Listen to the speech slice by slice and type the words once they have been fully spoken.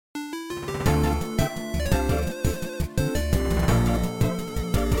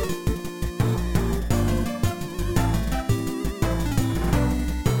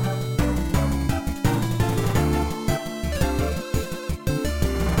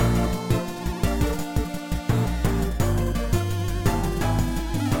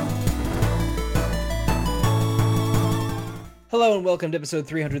Hello and welcome to episode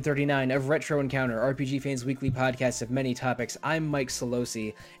 339 of Retro Encounter, RPG Fans' weekly podcast of many topics. I'm Mike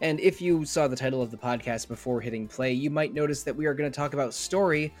Solosi, and if you saw the title of the podcast before hitting play, you might notice that we are going to talk about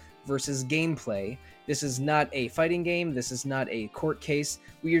story versus gameplay. This is not a fighting game, this is not a court case.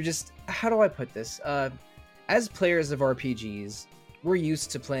 We are just, how do I put this? As players of RPGs, we're used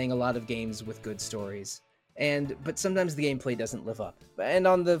to playing a lot of games with good stories. But sometimes the gameplay doesn't live up. And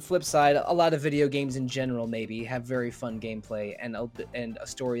on the flip side, a lot of video games in general maybe have very fun gameplay and a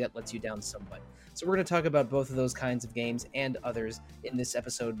story that lets you down somewhat. So we're going to talk about both of those kinds of games and others in this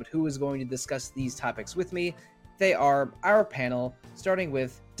episode, but who is going to discuss these topics with me? They are our panel, starting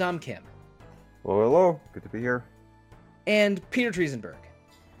with Dom Kim. Hello. Good to be here. And Peter Triesenberg.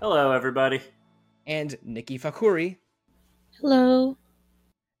 Hello, everybody. And Nikki Fakuri. Hello.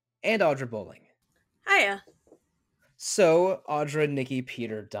 And Audra Bowling. Hiya. So, Audra, Nikki,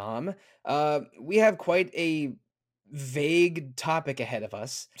 Peter, Dom, we have quite a vague topic ahead of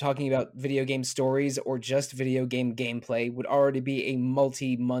us. Talking about video game stories or just video game gameplay would already be a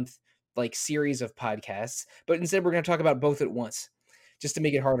multi-month series of podcasts, but instead we're going to talk about both at once, just to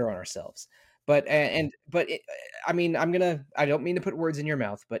make it harder on ourselves. I don't mean to put words in your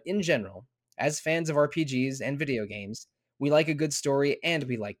mouth, but in general, as fans of RPGs and video games, we like a good story and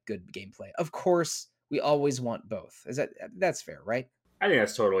we like good gameplay. Of course, we always want both. That's fair, right? I think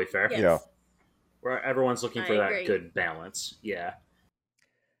that's totally fair. Yes. Yeah. Where everyone's looking for I that agree. good balance. Yeah.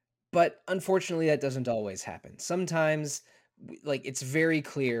 But unfortunately, that doesn't always happen. Sometimes, it's very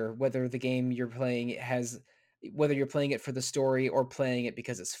clear whether the game you're playing whether you're playing it for the story or playing it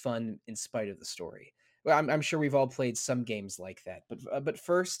because it's fun in spite of the story. Well, I'm sure we've all played some games like that. But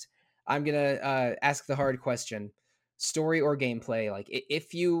first, I'm gonna ask the hard question: story or gameplay?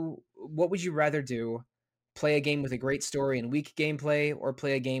 What would you rather do? Play a game with a great story and weak gameplay, or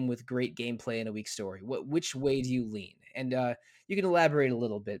play a game with great gameplay and a weak story? Which way do you lean? And you can elaborate a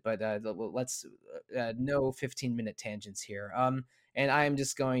little bit, but let's no 15-minute tangents here. And I'm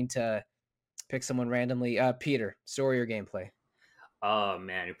just going to pick someone randomly. Peter, story or gameplay? Oh,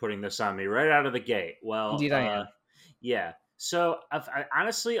 man, you're putting this on me right out of the gate. Well, Indeed, I am. Yeah. So,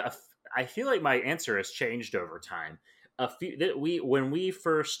 honestly, I feel like my answer has changed over time. When we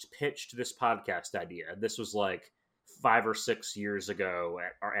first pitched this podcast idea, this was like 5 or 6 years ago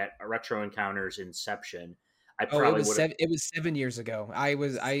at Retro Encounters inception. It was 7 years ago. I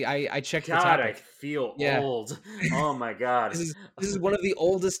checked the God, topic. I feel Yeah. old. Oh my God. This is one of the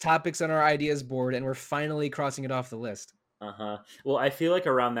oldest topics on our ideas board, and we're finally crossing it off the list. Well, I feel like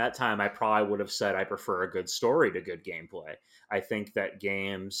around that time, I probably would have said I prefer a good story to good gameplay. I think that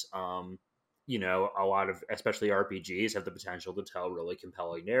games, a lot of, especially RPGs, have the potential to tell really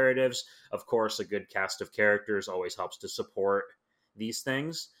compelling narratives. Of course, a good cast of characters always helps to support these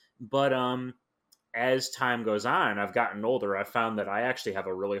things. But as time goes on, I've gotten older, I've found that I actually have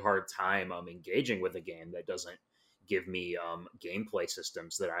a really hard time engaging with a game that doesn't give me gameplay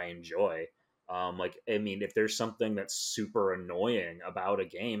systems that I enjoy. If there's something that's super annoying about a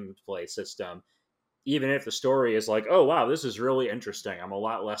gameplay system, even if the story is like, oh, wow, this is really interesting, I'm a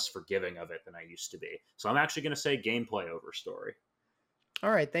lot less forgiving of it than I used to be. So I'm actually going to say gameplay over story. All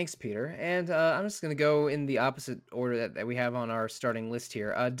right, thanks, Peter. And I'm just going to go in the opposite order that we have on our starting list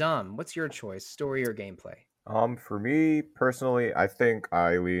here. Dom, what's your choice, story or gameplay? For me personally, I think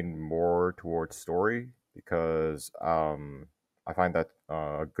I lean more towards story because I find that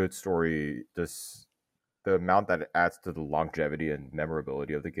a good story, just the amount that it adds to the longevity and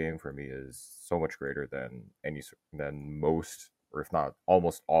memorability of the game for me is so much greater than most, or if not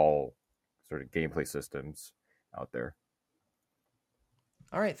almost all, sort of gameplay systems out there.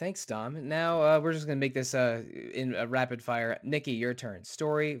 All right, thanks, Dom. Now we're just going to make this in a rapid fire. Nikki, your turn.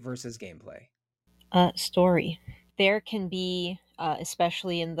 Story versus gameplay. Story. There can be,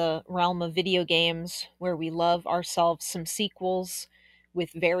 especially in the realm of video games, where we love ourselves some sequels with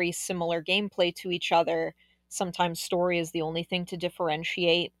very similar gameplay to each other. Sometimes story is the only thing to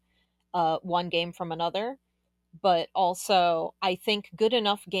differentiate one game from another. But also, I think good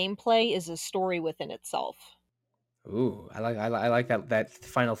enough gameplay is a story within itself. Ooh, I like that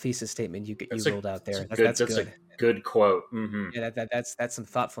final thesis statement you rolled out there. That's good. A good quote. Mm-hmm. Yeah, that's some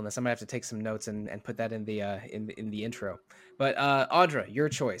thoughtfulness. I'm gonna have to take some notes and put that in the in the intro. But Audra, your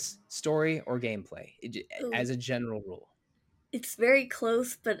choice: story or gameplay, as a general rule. It's very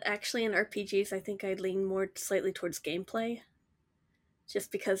close, but actually in RPGs, I think I lean more slightly towards gameplay.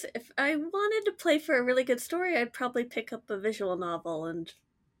 Just because if I wanted to play for a really good story, I'd probably pick up a visual novel, and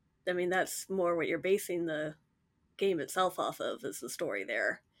I mean that's more what you're basing the game itself off of, is the story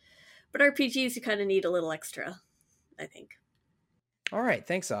there. But RPGs, you kind of need a little extra, I think. All right,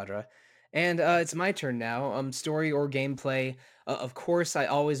 thanks, Audra. And it's my turn now. Story or gameplay? Of course, I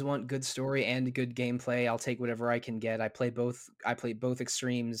always want good story and good gameplay. I'll take whatever I can get. I play both. I play both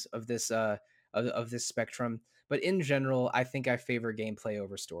extremes of this of this spectrum. But in general, I think I favor gameplay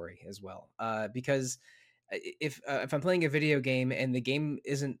over story as well. Because if I'm playing a video game and the game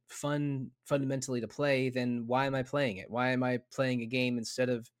isn't fun fundamentally to play, then why am I playing it? Why am I playing a game instead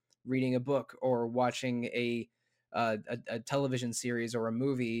of reading a book or watching a television series or a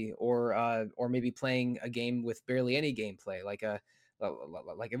movie or maybe playing a game with barely any gameplay, like a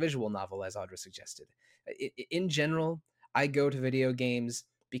visual novel, as Audra suggested. In general, I go to video games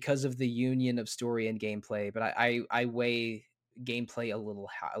because of the union of story and gameplay, but I weigh gameplay a little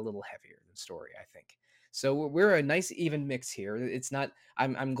heavier than story, I think. So we're a nice even mix here. It's not.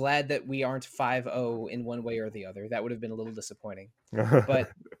 I'm glad that we aren't 5-0 in one way or the other. That would have been a little disappointing. But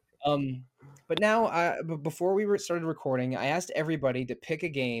um, but now, before we started recording, I asked everybody to pick a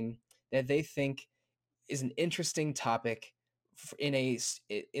game that they think is an interesting topic in a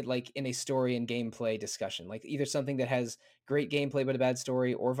story and gameplay discussion, like either something that has great gameplay but a bad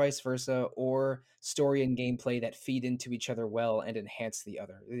story, or vice versa, or story and gameplay that feed into each other well and enhance the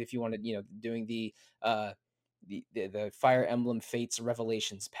other. If you wanted, doing uh the Fire Emblem Fates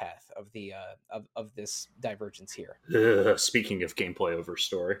Revelations path of the of this divergence here. Speaking of gameplay over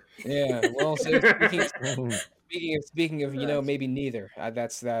story. Yeah, well, so speaking of, maybe neither.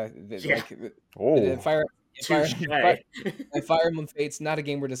 That's Yeah. Oh, Fire Touche. Fire Emblem Fates, not a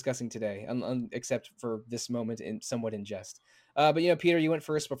game we're discussing today, except for this moment in somewhat in jest. But Peter, you went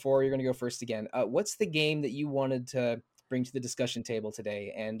first before. You're going to go first again. What's the game that you wanted to bring to the discussion table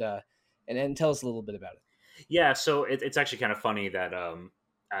today, and tell us a little bit about it? Yeah, so it's actually kind of funny that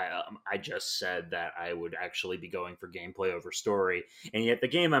I just said that I would actually be going for gameplay over story, and yet the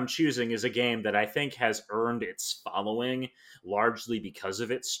game I'm choosing is a game that I think has earned its following largely because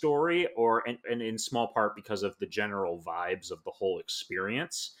of its story, and in small part because of the general vibes of the whole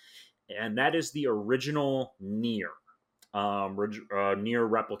experience, and that is the original Nier, Nier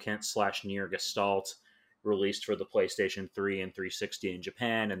Replicant / Nier Gestalt, released for the PlayStation 3 and 360 in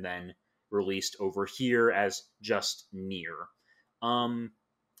Japan, and then released over here as just Nier.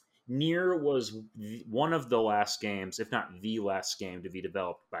 Nier was one of the last games, if not the last game, to be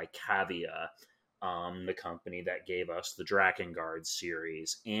developed by Cavia, the company that gave us the Drakengard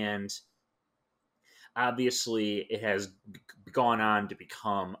series. And obviously, it has gone on to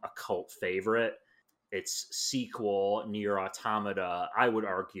become a cult favorite. Its sequel, Nier Automata, I would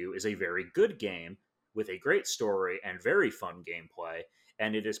argue, is a very good game with a great story and very fun gameplay,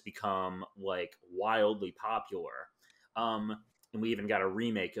 and it has become wildly popular. And we even got a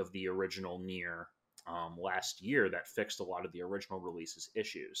remake of the original Nier last year that fixed a lot of the original release's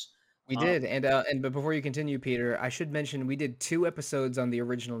issues. We did, but before you continue, Peter, I should mention we did 2 episodes on the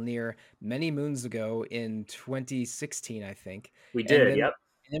original Nier many moons ago in 2016, I think. We did, then, yep.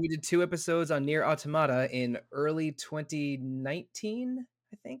 And then we did 2 episodes on Nier Automata in early 2019,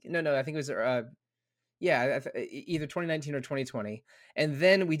 I think. No, I think it was either 2019 or 2020. And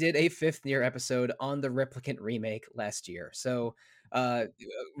then we did a 5th Nier episode on the Replicant remake last year. So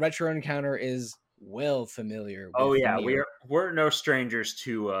Retro Encounter is well familiar with Nier. we're no strangers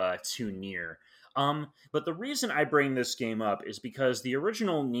to Nier. But the reason I bring this game up is because the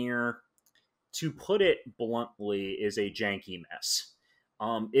original Nier, to put it bluntly, is a janky mess.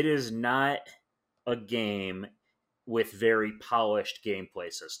 It is not a game with very polished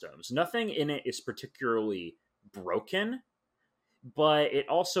gameplay systems. Nothing in it is particularly broken, but it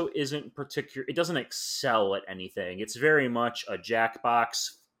also isn't it doesn't excel at anything. It's very much a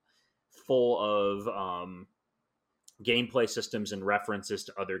jackbox full of gameplay systems and references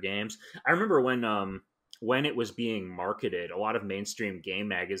to other games. I remember when it was being marketed, a lot of mainstream game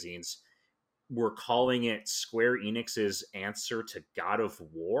magazines were calling it Square Enix's answer to God of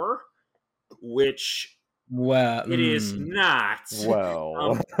War, which it is not.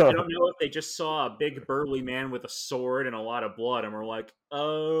 Well, I don't know if they just saw a big burly man with a sword and a lot of blood and were like,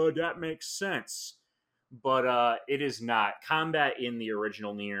 oh, that makes sense. But it is not. Combat in the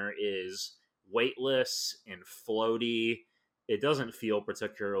original Nier is weightless and floaty. It doesn't feel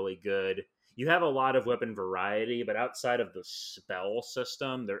particularly good. You have a lot of weapon variety, but outside of the spell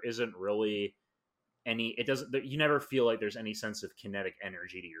system, there isn't really any. You never feel like there's any sense of kinetic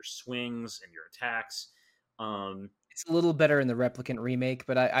energy to your swings and your attacks. It's a little better in the Replicant remake,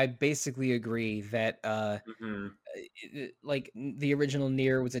 but I basically agree that the original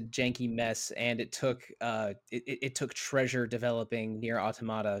Nier was a janky mess, and it took it took treasure developing Nier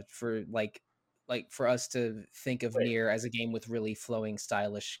Automata for for us to think of Nier as a game with really flowing,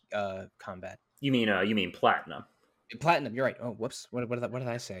 stylish combat. You mean Platinum? Platinum. You're right. Oh, whoops. What did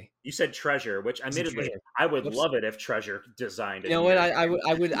I say? You said Treasure, which admittedly Treasure. I would Whoops. love it if Treasure designed a You know what?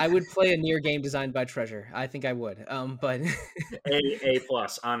 Nier. I would play a Nier game designed by Treasure. I think I would. But A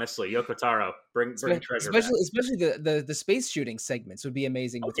plus, honestly. Yoko Taro, bring Treasure back. especially the space shooting segments would be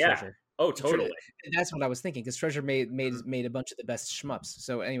amazing with Yeah. Treasure. Oh, totally. That's what I was thinking, because Treasure made a bunch of the best shmups.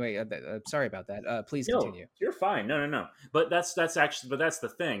 So anyway, sorry about that. Please continue. You're fine. No. But that's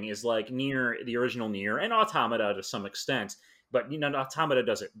the thing is like Nier, the original Nier, and Automata to some extent. But Automata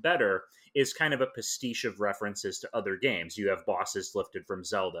does it better. Is kind of a pastiche of references to other games. You have bosses lifted from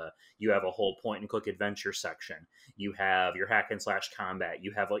Zelda. You have a whole point and click adventure section. You have your hack and slash combat.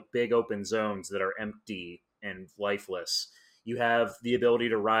 You have like big open zones that are empty and lifeless. You have the ability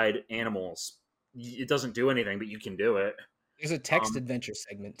to ride animals. It doesn't do anything, but you can do it. There's a text adventure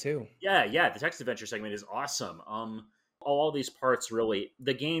segment too. Yeah, the text adventure segment is awesome. All these parts really,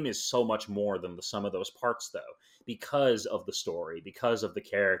 the game is so much more than the sum of those parts, though, because of the story, because of the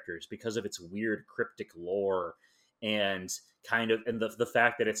characters, because of its weird cryptic lore, and the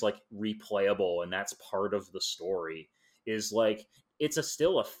fact that it's like replayable and that's part of the story is like it's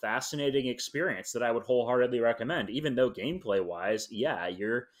still a fascinating experience that I would wholeheartedly recommend. Even though gameplay wise, yeah,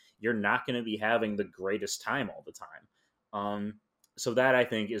 you're not going to be having the greatest time all the time. So that I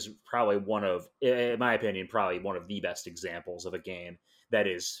think is probably in my opinion, probably one of the best examples of a game that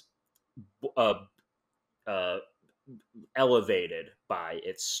is elevated by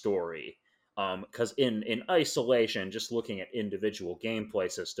its story. Because in isolation, just looking at individual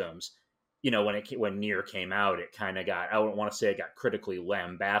gameplay systems, when Nier came out, it kind of got, I don't want to say it got critically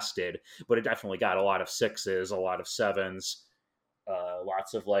lambasted, but it definitely got a lot of 6s, a lot of 7s,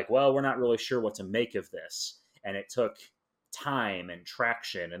 lots of like, well, we're not really sure what to make of this. And it took time and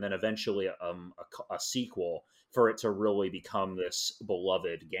traction, and then eventually a sequel for it to really become this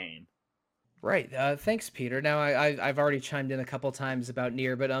beloved game. Right. Thanks, Peter. Now I've already chimed in a couple times about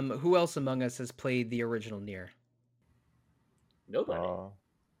Nier, but who else among us has played the original Nier? Nobody.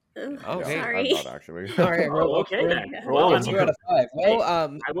 Okay. Sorry. I'm not actually. All right. Okay then. Well, 2 out of 5. Well,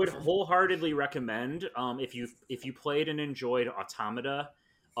 I would wholeheartedly recommend if you played and enjoyed Automata,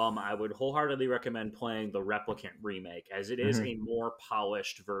 I would wholeheartedly recommend playing the Replicant remake, as it is a more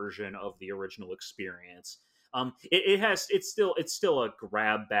polished version of the original experience. It's still a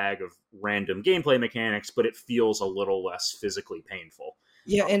grab bag of random gameplay mechanics, but it feels a little less physically painful.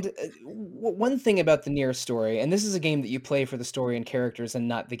 Yeah, and one thing about the Nier story, and this is a game that you play for the story and characters and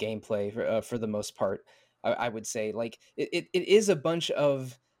not the gameplay for the most part, I would say. Like, it is a bunch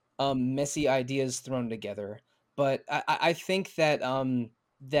of messy ideas thrown together, but I think that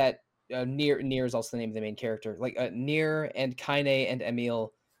Nier is also the name of the main character. Like, Nier and Kaine and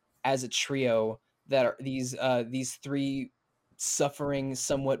Emil as a trio that are these three suffering,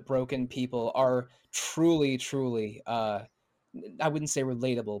 somewhat broken people are truly I wouldn't say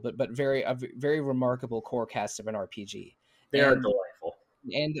relatable, but very remarkable core cast of an RPG. They are delightful.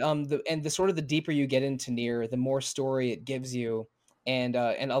 And the sort of the deeper you get into Nier, the more story it gives you, and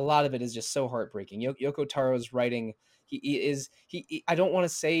a lot of it is just so heartbreaking. Yoko Taro's writing, he I don't want to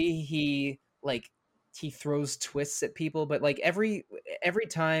say he throws twists at people, but like every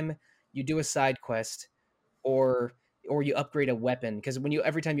time you do a side quest or you upgrade a weapon, because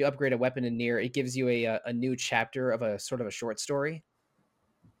every time you upgrade a weapon in Nier, it gives you a new chapter of a sort of a short story.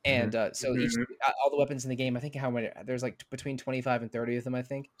 And so all the weapons in the game, I think how many there's like between 25 and 30 of them, I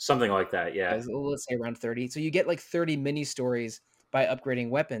think. Something like that, yeah. Let's say around 30. So you get like 30 mini stories by upgrading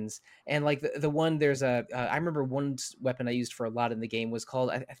weapons. And like the one, there's I remember one weapon I used for a lot in the game was called,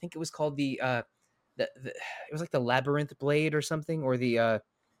 I think it was called it was like the Labyrinth Blade or something, or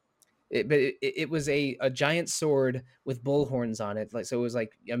it was a giant sword with bull horns on it. So it was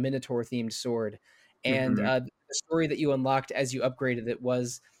like a Minotaur themed sword. And the story that you unlocked as you upgraded it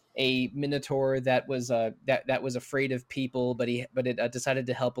was a Minotaur that was that was afraid of people, but it decided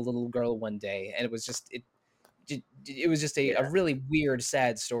to help a little girl one day, and it was just a really weird,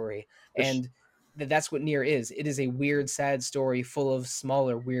 sad story. And that's what Nier is. It is a weird, sad story full of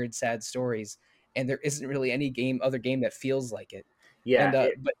smaller, weird, sad stories, and there isn't really any other game that feels like it. Yeah,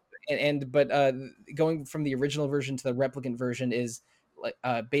 but going from the original version to the replicant version is like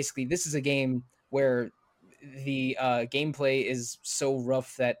basically this is a game where the gameplay is so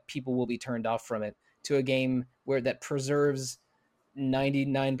rough that people will be turned off from it, to a game where that preserves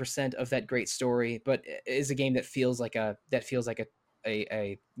 99% of that great story, but is a game that feels like a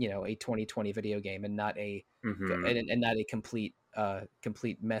 2020 video game, and not a and not a complete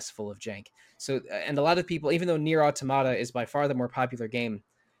mess full of jank. So, and a lot of people, even though Nier Automata is by far the more popular game,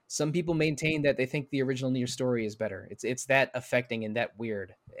 some people maintain that they think the original Nier story is better. It's that affecting and that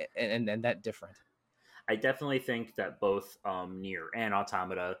weird and that different. I definitely think that both Nier and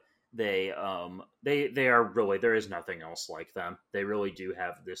Automata, they are really, there is nothing else like them. They really do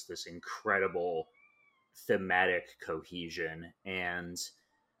have this incredible thematic cohesion, and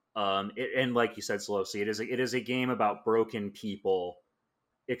and like you said, Solosi, it is a game about broken people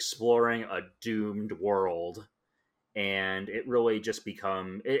exploring a doomed world, and it really just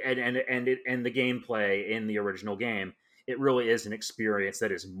and the gameplay in the original game, it really is an experience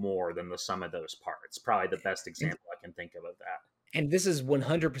that is more than the sum of those parts. Probably the best And, example I can think of that. and this is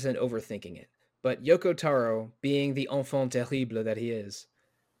 100% overthinking it. But Yoko Taro, being the enfant terrible that he is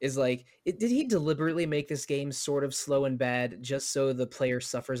like, did he deliberately make this game sort of slow and bad just so the player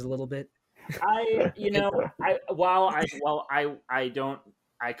suffers a little bit? I don't,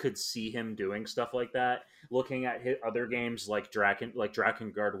 I could see him doing stuff like that. Looking at his other games like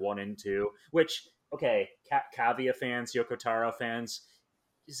Drakengard 1 and 2, which, okay, Kavia fans, Yoko Taro fans,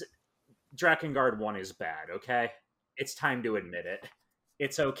 Drakengard 1 is bad, okay? It's time to admit it.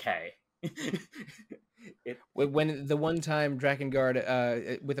 It's okay. When the one time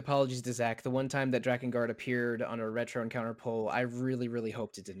Drakengard, with apologies to Zach, the one time that Drakengard appeared on a Retro Encounter poll, I really, really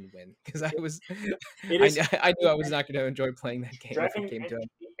hoped it didn't win because I knew I was not going to enjoy playing that game if it came to it.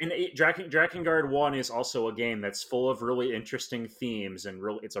 And Drakengard 1 is also a game that's full of really interesting themes, and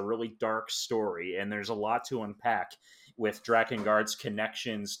it's a really dark story, and there's a lot to unpack with Drakengard's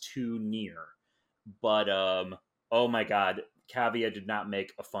connections to Nier. But oh my god, Kavia did not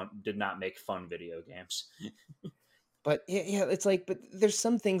make fun video games. But yeah, it's like, but there's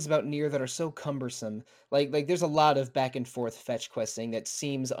some things about Nier that are so cumbersome. Like there's a lot of back and forth fetch questing that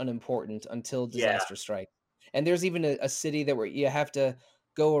seems unimportant until disaster strikes. And there's even a city that where you have to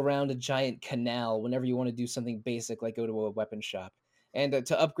go around a giant canal whenever you want to do something basic, like go to a weapon shop. And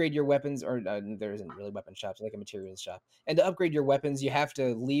to upgrade your weapons, or there isn't really weapon shops, like a materials shop. And to upgrade your weapons, you have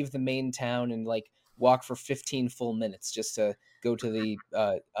to leave the main town and like walk for 15 full minutes just to go to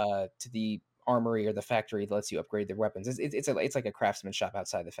the armory or the factory that lets you upgrade their weapons. It's like a craftsman shop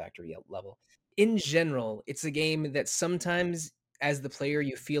outside the factory level. In general, it's a game that sometimes, as the player,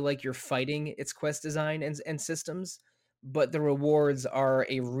 you feel like you're fighting its quest design and systems, but the rewards are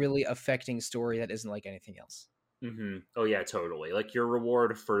a really affecting story that isn't like anything else. Mm-hmm. Oh yeah, totally. Like your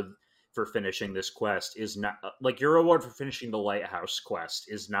reward for finishing this quest is not like your reward for finishing the lighthouse quest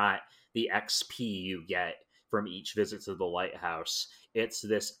is not the XP you get from each visit to the lighthouse. It's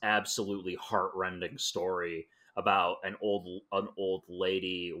this absolutely heartrending story about an old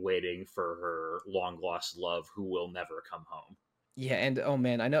lady waiting for her long lost love who will never come home. Yeah, and oh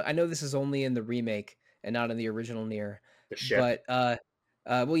man, I know this is only in the remake and not in the original Nier, The ship. but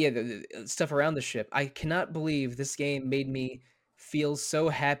well, yeah, the stuff around the ship. I cannot believe this game made me feel so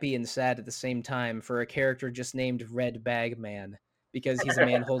happy and sad at the same time for a character just named Red Bag Man because he's a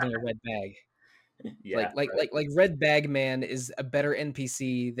man holding a red bag. Yeah, Like Red Bag Man is a better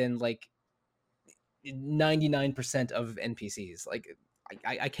NPC than like 99% of NPCs. Like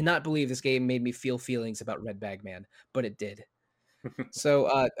I cannot believe this game made me feel feelings about Red Bag Man, but it did.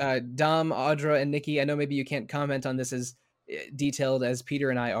 So Dom, Audra, and Nikki, I know maybe you can't comment on this as detailed as Peter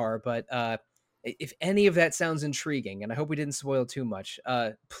and I are, but if any of that sounds intriguing, and I hope we didn't spoil too much,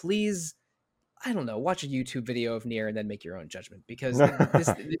 please, I don't know, watch a YouTube video of Nier and then make your own judgment because this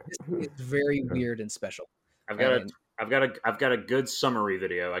is very weird and special. I've got a good summary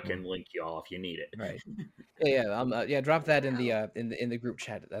video I can link y'all if you need it. Right. Yeah. Drop that in the group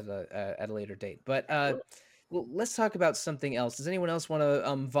chat at a later date. But well, let's talk about something else. Does anyone else want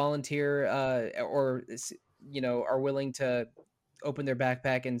to volunteer or are willing to open their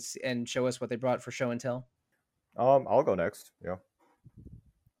backpack and show us what they brought for show and tell? I'll go next. Yeah.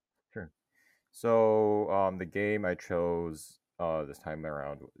 Sure. So the game I chose this time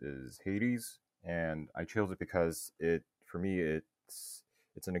around is Hades, and I chose it because for me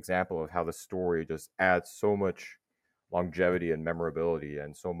it's an example of how the story just adds so much longevity and memorability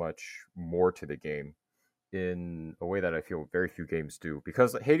and so much more to the game in a way that I feel very few games do.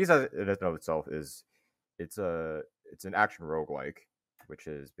 Because Hades in and of itself it's an action roguelike, which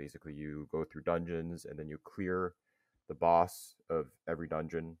is basically you go through dungeons and then you clear the boss of every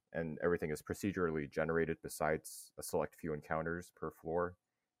dungeon, and everything is procedurally generated besides a select few encounters per floor.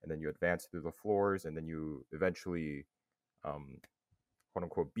 And then you advance through the floors, and then you eventually, quote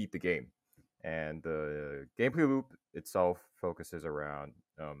unquote, beat the game. And the gameplay loop itself focuses around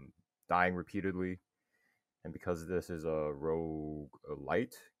dying repeatedly. And because this is a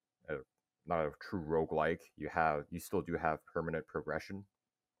roguelite, not a true roguelike, you still do have permanent progression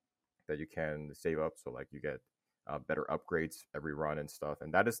that you can save up. So like you get better upgrades every run and stuff,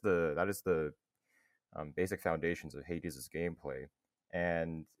 and that is the basic foundations of Hades' gameplay.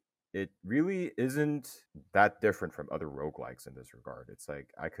 And it really isn't that different from other roguelikes in this regard. It's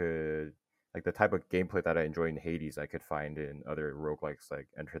like I could like the type of gameplay that I enjoy in Hades, I could find in other roguelikes like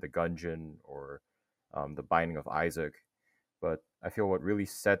Enter the Gungeon or The Binding of Isaac. But I feel what really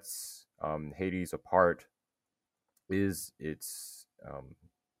sets Hades apart is its.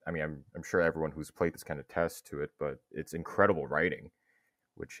 I mean, I'm sure everyone who's played this kind of attests to it, but it's incredible writing,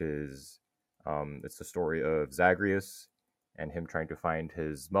 which is it's the story of Zagreus and him trying to find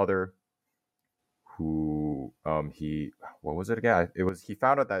his mother, who he what was it again? It was he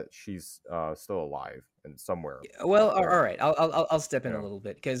found out that she's still alive and somewhere. Well, all right. I'll step in a Yeah. little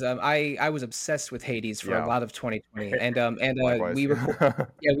bit because I was obsessed with Hades for a Yeah. lot of 2020, and Likewise. we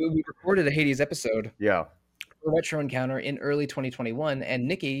recorded a Hades episode Yeah. for Retro Encounter in early 2021, and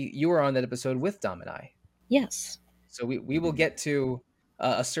Nikki, you were on that episode with Dom and I. Yes. So we will get to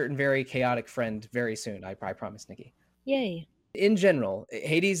a certain very chaotic friend very soon. I promise, Nikki. Yay. In general,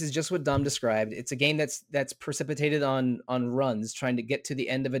 Hades is just what Dom described. It's a game that's precipitated on runs, trying to get to the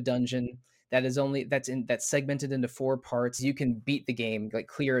end of a dungeon that's segmented into 4 parts. You can beat the game, like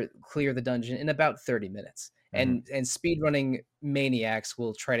clear the dungeon in about 30 minutes. And speedrunning maniacs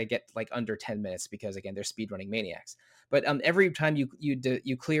will try to get like under 10 minutes because again, they're speedrunning maniacs. But every time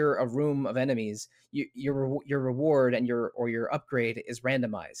you clear a room of enemies, your reward and your upgrade is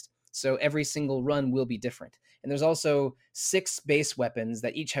randomized. So every single run will be different. And there's also 6 base weapons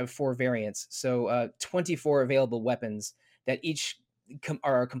that each have 4 variants. So 24 available weapons that each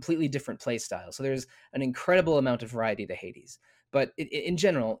are a completely different play style. So there's an incredible amount of variety to Hades. But in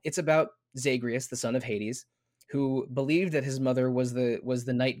general, it's about Zagreus, the son of Hades, who believed that his mother was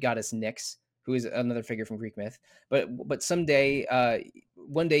the night goddess Nyx, who is another figure from Greek myth. But one day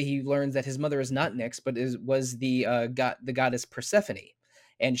he learns that his mother is not Nyx, but was the goddess Persephone.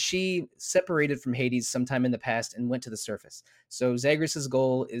 And she separated from Hades sometime in the past and went to the surface. So Zagreus's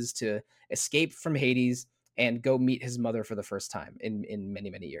goal is to escape from Hades and go meet his mother for the first time in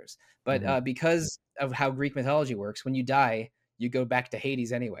many, many years. But because of how Greek mythology works, when you die, you go back to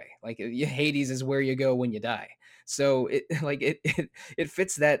Hades anyway. Like Hades is where you go when you die. So it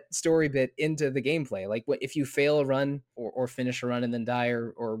fits that story bit into the gameplay. Like if you fail a run or finish a run and then die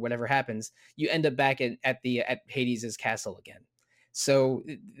or whatever happens, you end up back at Hades's castle again. So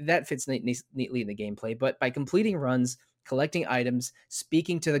that fits neatly in the gameplay. But by completing runs, collecting items,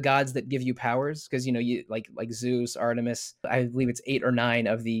 speaking to the gods that give you powers, because you like Zeus, Artemis, I believe it's 8 or 9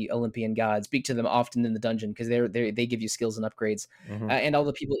 of the Olympian gods. Speak to them often in the dungeon because they give you skills and upgrades. And all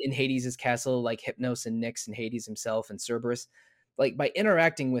the people in Hades' castle, like Hypnos and Nyx and Hades himself and Cerberus, like by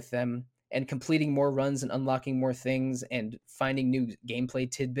interacting with them and completing more runs and unlocking more things and finding new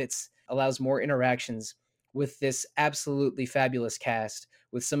gameplay tidbits allows more interactions with this absolutely fabulous cast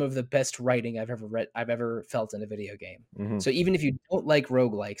with some of the best writing I've ever felt in a video game. So even if you don't like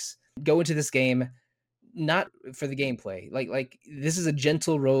roguelikes, go into this game not for the gameplay. Like this is a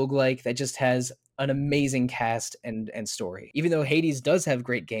gentle roguelike that just has an amazing cast and story. Even though Hades does have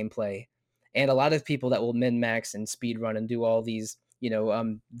great gameplay and a lot of people that will min-max and speedrun and do all these,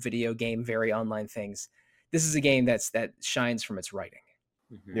 video game very online things, this is a game that shines from its writing.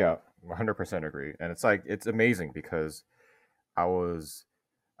 Yeah, 100% agree. And it's amazing because I was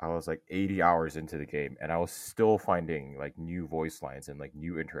like 80 hours into the game and I was still finding like new voice lines and like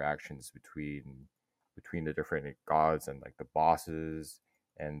new interactions between the different gods and like the bosses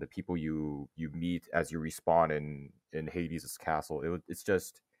and the people you meet as you respawn in Hades' castle. It's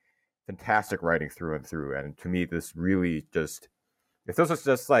just fantastic writing through and through. And to me, this really just if this was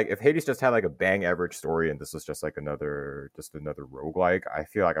just like if Hades just had like a bang average story and this was just like another roguelike, I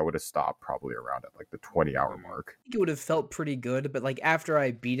feel like I would have stopped probably around at like the 20-hour mark. I think it would have felt pretty good, but like after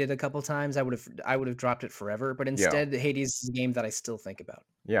I beat it a couple times, I would have dropped it forever. But instead, Hades is a game that I still think about.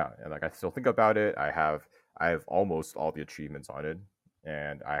 Yeah, and like I still think about it. I have almost all the achievements on it,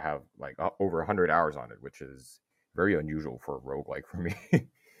 and I have like over 100 hours on it, which is very unusual for a roguelike for me.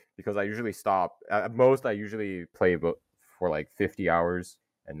 Because I usually stop at most. I usually play for like 50 hours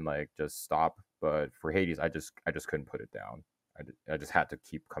and like just stop. But for Hades, I just couldn't put it down. I just had to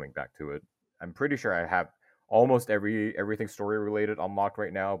keep coming back to it. I'm pretty sure I have almost everything story related unlocked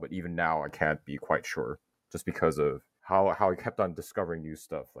right now, but even now I can't be quite sure just because of how I kept on discovering new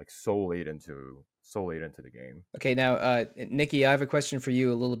stuff like so late into the game. Okay, now Nikki, I have a question for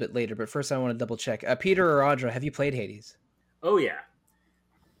you a little bit later, but first I want to double check. Peter or Audra, have you played Hades? Oh yeah.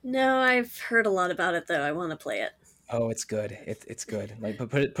 No, I've heard a lot about it though. I want to play it. Oh, it's good. It's good. Like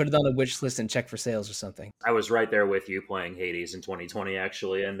put it on a wish list and check for sales or something. I was right there with you playing Hades in 2020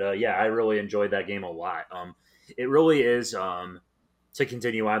 actually, and yeah, I really enjoyed that game a lot. It really is to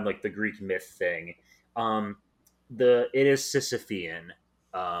continue on like the Greek myth thing. It is Sisyphean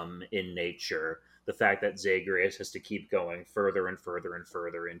in nature. The fact that Zagreus has to keep going further and further and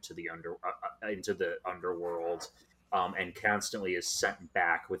further into the underworld, and constantly is sent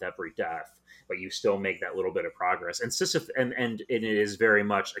back with every death, but you still make that little bit of progress. And and it is very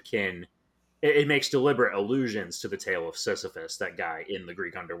much akin. It makes deliberate allusions to the tale of Sisyphus, that guy in the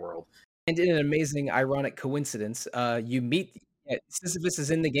Greek underworld. And in an amazing, ironic coincidence, you meet Sisyphus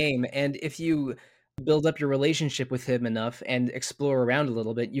is in the game, and if you build up your relationship with him enough and explore around a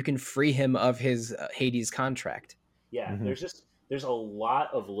little bit, you can free him of his Hades contract. Yeah, Mhm. there's a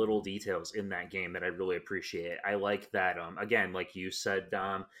lot of little details in that game that I really appreciate. I like that, again, like you said,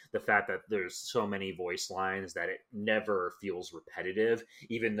 Dom, the fact that there's so many voice lines that it never feels repetitive,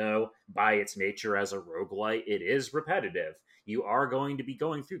 even though by its nature as a roguelite, it is repetitive. You are going to be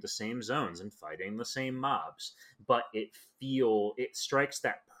going through the same zones and fighting the same mobs, but it strikes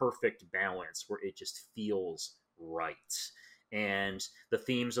that perfect balance where it just feels right. And the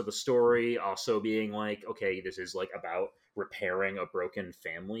themes of the story also being like, okay, this is like about repairing a broken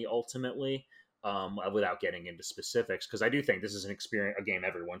family ultimately, without getting into specifics, because I do think this is a game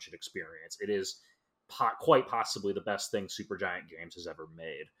everyone should experience. It is quite possibly the best thing Supergiant Games has ever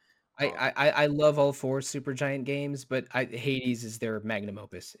made. I love all four Supergiant games, but Hades is their magnum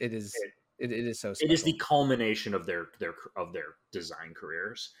opus. It, It is so it is the special. culmination of their design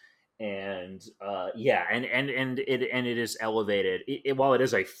careers. And yeah, and it is elevated. While it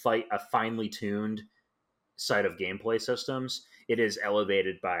is a finely tuned side of gameplay systems, it is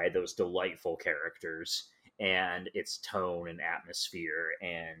elevated by those delightful characters and its tone and atmosphere,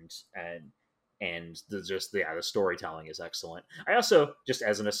 and the storytelling is excellent. I also, just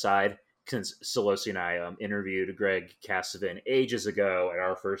as an aside, since Solosi and I interviewed Greg Casavin ages ago at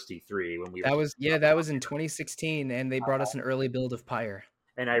our first E3 when we were, That was in 2016, and they brought us an early build of Pyre.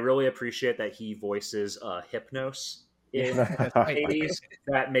 and I really appreciate that he voices Hypnos in Yeah, that's right. Hades.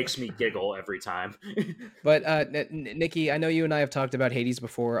 That makes me giggle every time. But Nikki, I know you and I have talked about Hades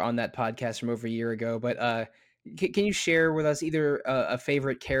before on that podcast from over a year ago, but can you share with us either a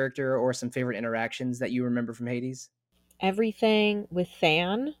favorite character or some favorite interactions that you remember from Hades? Everything with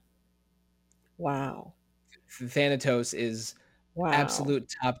Than. Wow. Thanatos is Wow.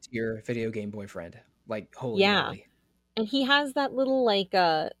 absolute top tier video game boyfriend. Like, holy Yeah. moly. And he has that little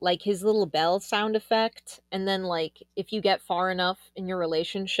like his little bell sound effect, and then like if you get far enough in your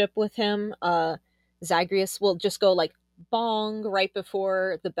relationship with him, Zagreus will just go like bong right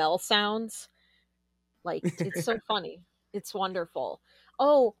before the bell sounds. Like it's so funny. It's wonderful.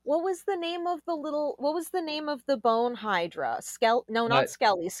 Oh, what was the name of the bone hydra? No, not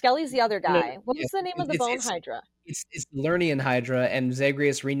Skelly. Skelly's the other guy. What was the name of the bone hydra? It's Lernian Hydra, and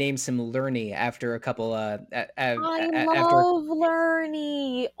Zagreus renames him Lerny after a couple. I love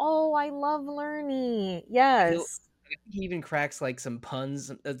Lerny. Oh, I love Lerny. Yes. He even cracks like some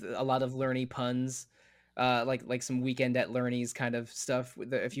puns, a lot of Lerny puns, like some Weekend at Lerny's kind of stuff.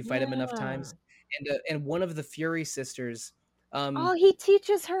 If you fight him enough times, and one of the Fury sisters. Oh, he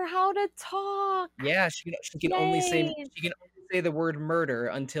teaches her how to talk. Yeah, she can only say the word murder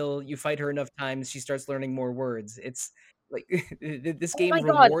until you fight her enough times. She starts learning more words. It's like this game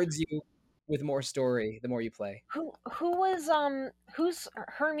rewards you with more story the more you play. Who's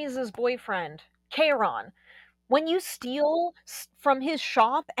Hermes' boyfriend? Charon. When you steal from his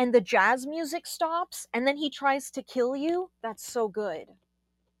shop and the jazz music stops and then he tries to kill you, that's so good.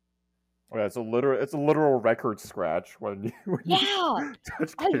 Yeah, it's a literal record scratch when you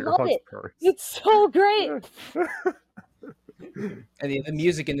touch I love it. purse. It's so great. And the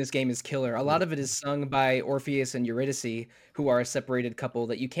music in this game is killer. A lot of it is sung by Orpheus and Eurydice, who are a separated couple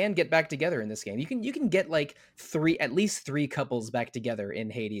that you can get back together in this game. You can get like at least three couples back together in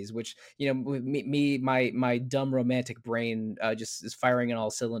Hades, which, you know, my dumb romantic brain just is firing on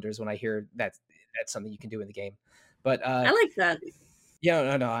all cylinders when I hear that's something you can do in the game. But I like that.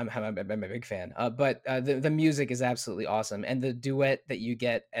 Yeah, no, I'm a big fan. But the music is absolutely awesome, and the duet that you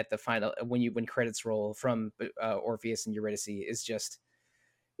get at the final when credits roll from Orpheus and Eurydice is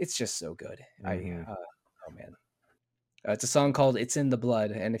it's just so good. Mm-hmm. Oh man, it's a song called "It's in the Blood,"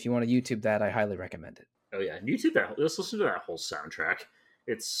 and if you want to YouTube that, I highly recommend it. Oh yeah, YouTube that. Let's listen to that whole soundtrack.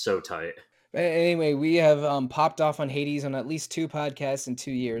 It's so tight. Anyway, we have popped off on Hades on at least 2 podcasts in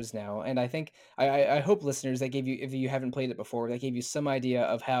 2 years now, and I think I hope listeners that gave you, if you haven't played it before, that gave you some idea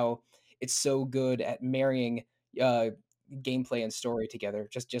of how it's so good at marrying gameplay and story together,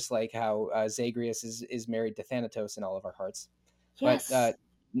 just like how Zagreus is married to Thanatos in all of our hearts. Yes. But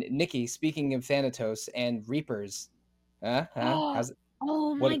Nikki, speaking of Thanatos and Reapers, how's it?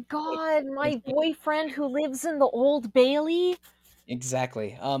 Oh my god, my boyfriend who lives in the Old Bailey.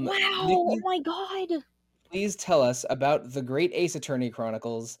 Exactly. Wow! Nikki, oh my god! Please tell us about the Great Ace Attorney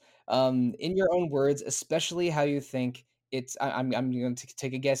Chronicles, in your own words, especially how you think I'm going to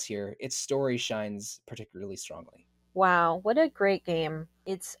take a guess here. Its story shines particularly strongly. Wow, what a great game.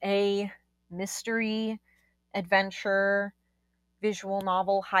 It's a mystery, adventure, visual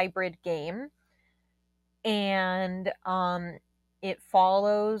novel hybrid game. And it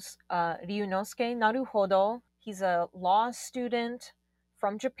follows Ryunosuke Naruhodo. He's a law student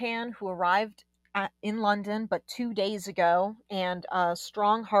from Japan who arrived in London but 2 days ago, and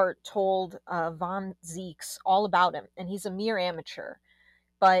Strongheart told Von Zeeks all about him, and he's a mere amateur.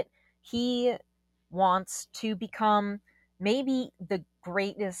 But he wants to become maybe the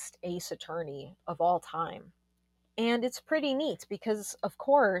greatest ace attorney of all time. And it's pretty neat because, of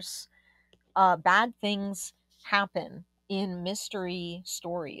course, bad things happen in mystery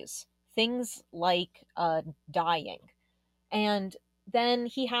stories. Things like dying. And then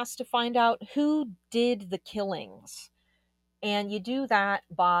he has to find out who did the killings. And you do that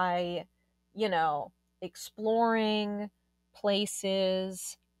by, you know, exploring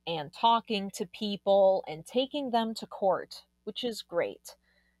places and talking to people and taking them to court, which is great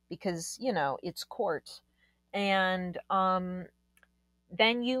because, you know, it's court. And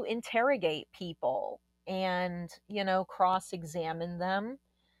then you interrogate people and, you know, cross examine them.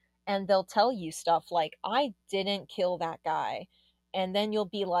 And they'll tell you stuff like, I didn't kill that guy. And then you'll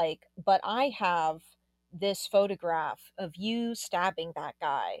be like, but I have this photograph of you stabbing that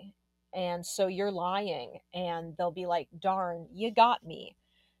guy. And so you're lying. And they'll be like, darn, you got me.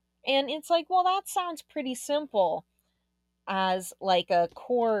 And it's like, well, that sounds pretty simple as like a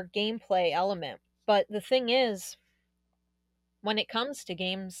core gameplay element. But the thing is, when it comes to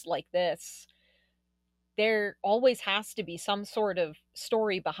games like this, there always has to be some sort of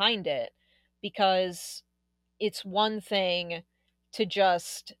story behind it, because it's one thing to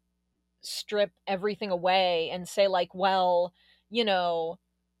just strip everything away and say, like, well, you know,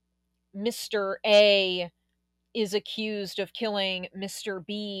 Mr. A is accused of killing Mr.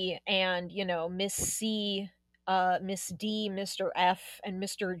 B, and, you know, Miss C, Miss D, Mr. F, and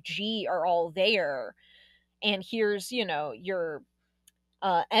Mr. G are all there. And here's, you know, your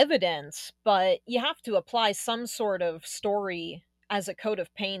evidence, but you have to apply some sort of story as a coat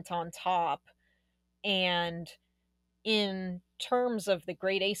of paint on top. And in terms of the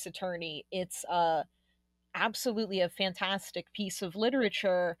Great Ace Attorney, it's absolutely a fantastic piece of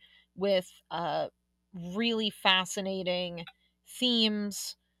literature with really fascinating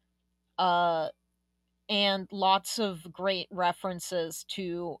themes, uh, and lots of great references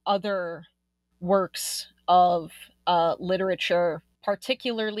to other works of literature,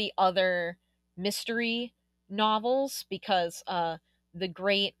 particularly other mystery novels, because the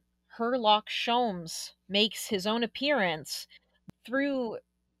great Herlock Sholmes makes his own appearance through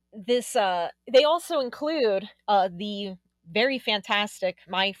this. They also include the very fantastic,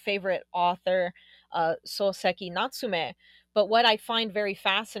 my favorite author, Soseki Natsume. But what I find very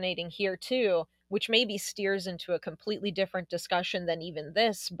fascinating here too, which maybe steers into a completely different discussion than even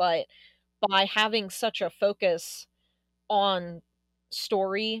this, but by having such a focus on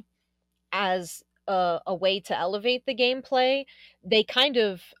story as a way to elevate the gameplay, they kind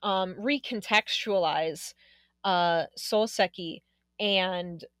of recontextualize Soseki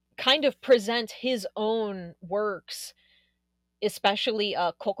and kind of present his own works, especially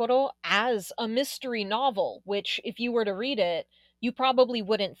Kokoro, as a mystery novel, which, if you were to read it, you probably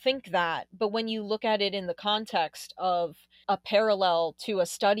wouldn't think that. But when you look at it in the context of a parallel to A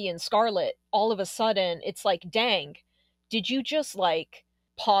Study in Scarlet, all of a sudden it's like, dang, did you just like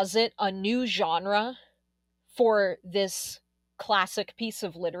posit a new genre for this classic piece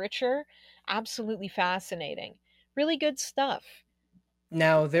of literature? Absolutely fascinating. Really good stuff.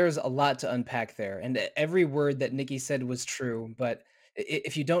 Now, there's a lot to unpack there, and every word that Nikki said was true, but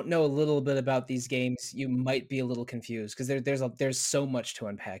if you don't know a little bit about these games, you might be a little confused because there's so much to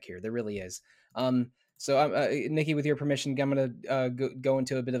unpack here. There really is. So, Nikki, with your permission, I'm gonna go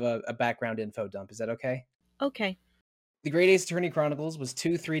into a bit of a background info dump. Is that okay? Okay. The Great Ace Attorney Chronicles was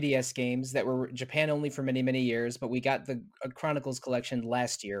two 3DS games that were Japan only for many, many years, but we got the Chronicles collection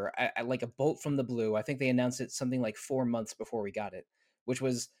last year, like a bolt from the blue. I think they announced it something like 4 months before we got it, which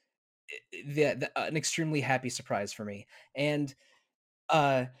was an extremely happy surprise for me. And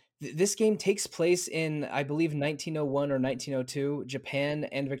uh, this game takes place in, I believe, 1901 or 1902, Japan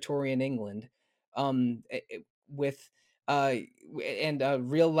and Victorian England, with and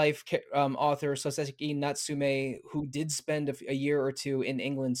real life author Soseki Natsume, who did spend a year or two in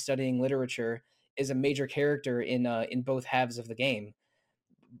England studying literature, is a major character in both halves of the game.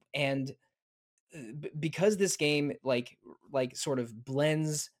 And because this game like sort of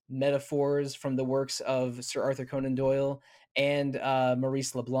blends metaphors from the works of Sir Arthur Conan Doyle and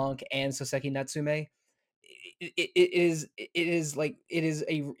Maurice LeBlanc and Soseki Natsume,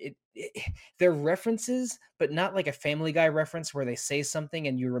 they're references, but not like a Family Guy reference where they say something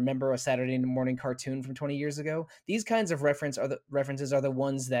and you remember a Saturday morning cartoon from 20 years ago. These kinds of references are the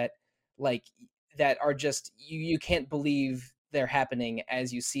ones that like that are just you can't believe they're happening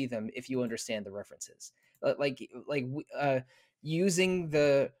as you see them if you understand the references. Using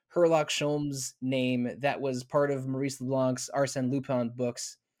the Herlock Sholmes name that was part of Maurice LeBlanc's Arsène Lupin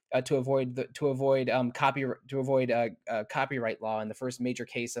books to avoid copyright law in the first major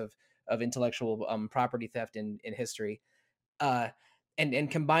case of intellectual property theft in history, uh,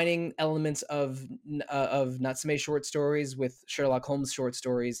 and combining elements of Natsume short stories with Sherlock Holmes short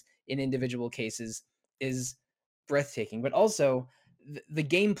stories in individual cases is breathtaking. But also the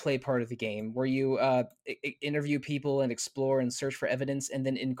gameplay part of the game, where you interview people and explore and search for evidence, and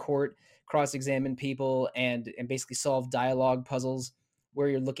then in court cross-examine people and basically solve dialogue puzzles where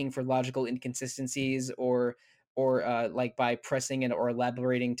you're looking for logical inconsistencies or like by pressing and or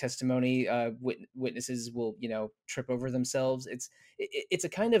elaborating testimony, witnesses will trip over themselves. It's a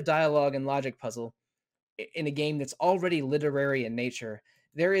kind of dialogue and logic puzzle in a game that's already literary in nature.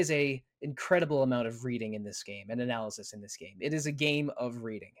 There is a incredible amount of reading in this game and analysis in this game. It is a game of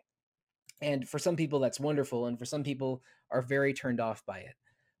reading, and for some people that's wonderful, and for some people are very turned off by it.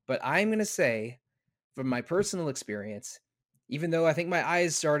 But I'm going to say, from my personal experience, even though I think my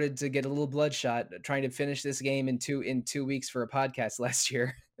eyes started to get a little bloodshot trying to finish this game in 2 weeks for a podcast last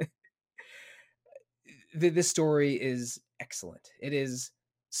year, this story is excellent. It is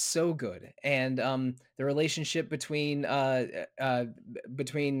so good, and the relationship between Naruhodo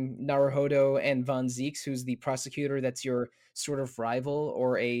and Von Zieks, who's the prosecutor, that's your sort of rival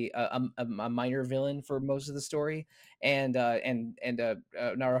or a minor villain for most of the story, and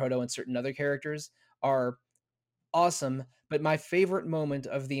Naruhodo and certain other characters are awesome. But my favorite moment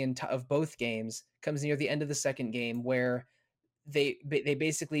of of both games comes near the end of the second game, where they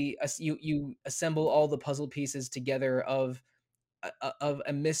basically you assemble all the puzzle pieces together of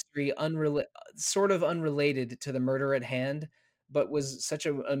a mystery sort of unrelated to the murder at hand, but was such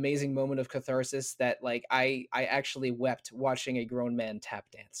an amazing moment of catharsis that like I actually wept watching a grown man tap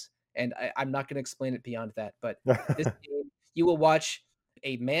dance. And I'm not going to explain it beyond that, but this game, you will watch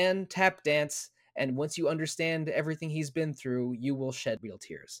a man tap dance, and once you understand everything he's been through, you will shed real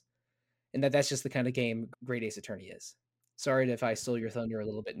tears. And that's just the kind of game Great Ace Attorney is. Sorry if I stole your thunder a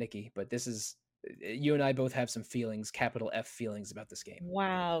little bit, Nikki, but this is you and I both have some feelings, capital F feelings about this game.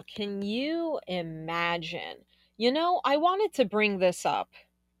 Wow, can you imagine? I wanted to bring this up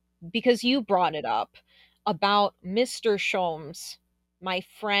because you brought it up about Mr. Sholmes, my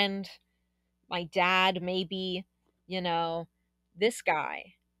friend, my dad, maybe, this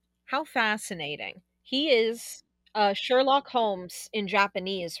guy. How fascinating. He is Sherlock Holmes in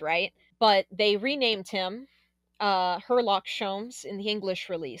Japanese, right? But they renamed him Herlock Sholmes in the English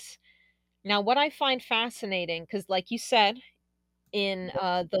release. Now, what I find fascinating, because like you said in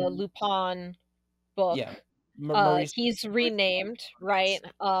the Lupin book, Yeah. Maurice he's renamed, right,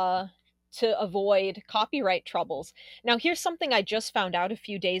 to avoid copyright troubles. Now, here's something I just found out a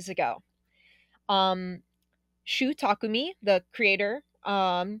few days ago. Shu Takumi, the creator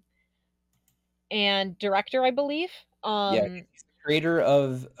and director, I believe. Yeah, he's the creator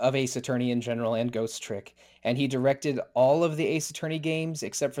of Ace Attorney in general and Ghost Trick, and he directed all of the Ace Attorney games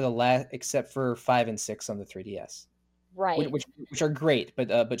except for 5 and 6 on the 3DS. Right. Which are great,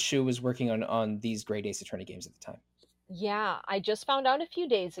 but Shu was working on these great Ace Attorney games at the time. Yeah, I just found out a few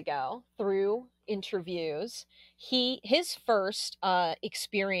days ago through interviews. His first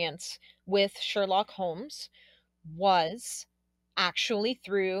experience with Sherlock Holmes was actually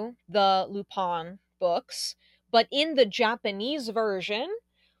through the Lupin books, but in the Japanese version,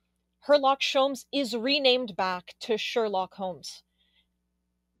 Herlock Sholmes is renamed back to Sherlock Holmes.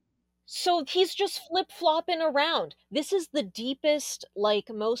 So he's just flip-flopping around. This is the deepest, like,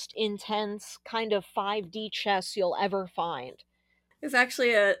 most intense kind of 5D chess you'll ever find. There's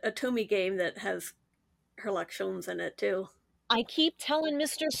actually a Tomy game that has Herlock Sholmes in it, too. I keep telling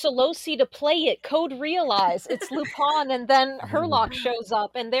Mr. Solosi to play it. Code Realize. It's Lupin, and then Herlock shows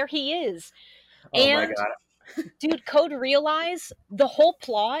up, and there he is. Oh my god. Dude, Code Realize, the whole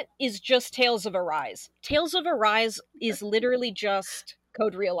plot is just Tales of Arise. Tales of Arise is literally just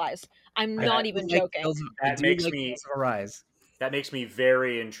Code Realize. I'm not even joking. That makes me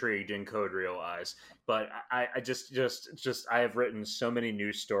very intrigued in Code Realize. But I just I have written so many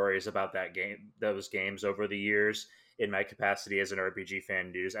news stories about those games over the years in my capacity as an RPG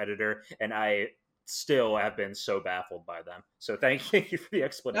fan news editor, and I still have been so baffled by them. So thank you for the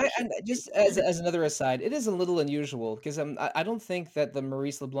explanation. And just as another aside, it is a little unusual because I don't think that the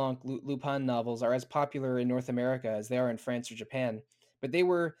Maurice LeBlanc Lupin novels are as popular in North America as they are in France or Japan, but they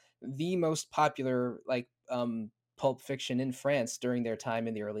were the most popular pulp fiction in France during their time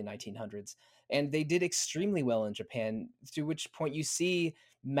in the early 1900s, and they did extremely well in Japan. To which point you see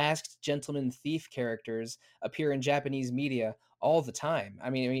masked gentleman thief characters appear in Japanese media all the time. I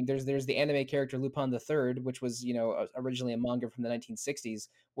mean, there's the anime character Lupin the Third, which was originally a manga from the 1960s,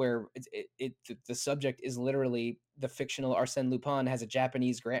 where the subject is literally the fictional Arsène Lupin has a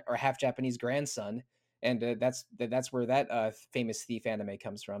Japanese or half Japanese grandson, and that's where that famous thief anime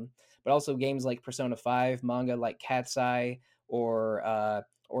comes from. But also games like Persona 5, manga like Cat's Eye, or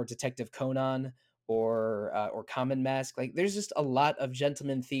Detective Conan, or Common Mask. Like there's just a lot of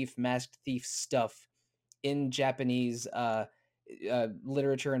gentleman thief, masked thief stuff in Japanese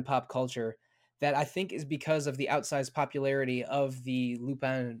literature and pop culture that I think is because of the outsized popularity of the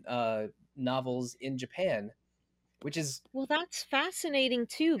Lupin novels in Japan, which is Well, that's fascinating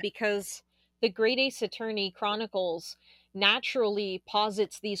too, because the Great Ace Attorney Chronicles naturally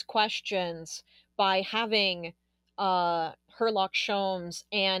posits these questions by having Herlock Sholmes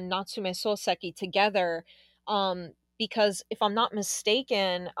and Natsume Soseki together. Because if I'm not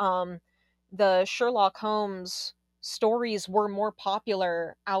mistaken, the Sherlock Holmes stories were more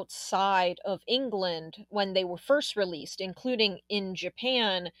popular outside of England when they were first released, including in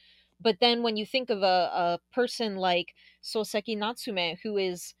Japan. But then when you think of a person like Soseki Natsume, who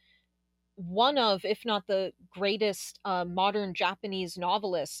is one of, if not the greatest modern Japanese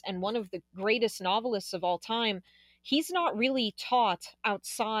novelists and one of the greatest novelists of all time, he's not really taught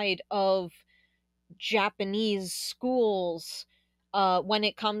outside of Japanese schools when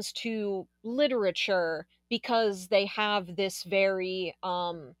it comes to literature, because they have this very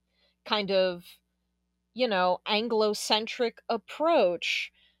kind of, Anglo-centric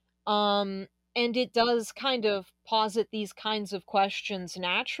approach. um, and it does kind of posit these kinds of questions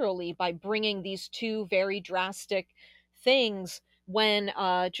naturally by bringing these two very drastic things when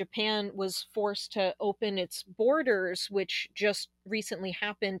Japan was forced to open its borders, which just recently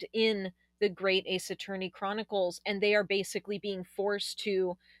happened in the Great Ace Attorney Chronicles, and they are basically being forced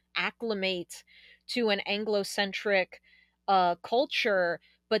to acclimate to an Anglo-centric culture.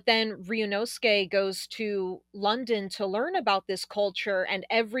 But then Ryunosuke goes to London to learn about this culture, and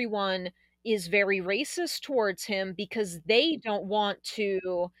everyone is very racist towards him because they don't want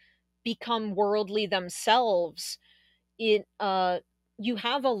to become worldly themselves. It You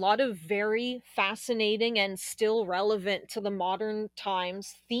have a lot of very fascinating and still relevant to the modern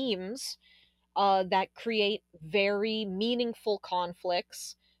times themes that create very meaningful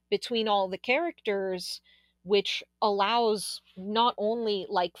conflicts between all the characters, which allows not only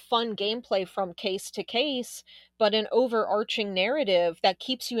like fun gameplay from case to case, but an overarching narrative that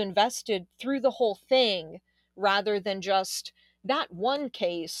keeps you invested through the whole thing rather than just that one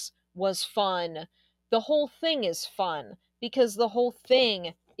case was fun. The whole thing is fun because the whole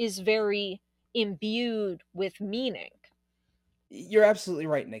thing is very imbued with meaning. You're absolutely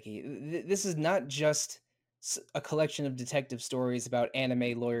right, Nikki. This is not just a collection of detective stories about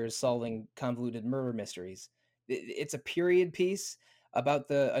anime lawyers solving convoluted murder mysteries. It's a period piece about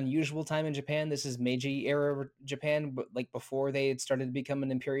the unusual time in Japan. This is Meiji era Japan, but like before they had started to become an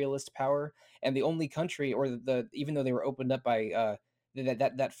imperialist power, and the only country, or even though they were opened up by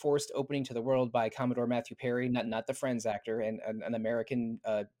that forced opening to the world by Commodore Matthew Perry, not the Friends actor, and an American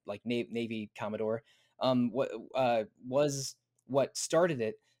Navy Commodore, was what started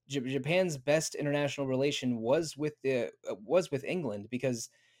it. Japan's best international relation was with England, because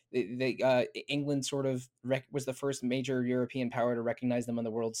England sort of was the first major European power to recognize them on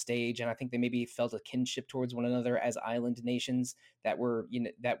the world stage, and I think they maybe felt a kinship towards one another as island nations that were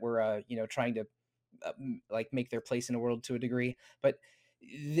trying to like make their place in the world to a degree. But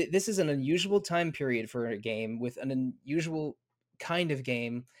this is an unusual time period for a game with an unusual kind of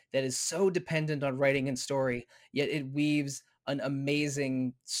game that is so dependent on writing and story, yet it weaves an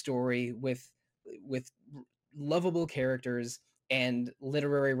amazing story with lovable characters and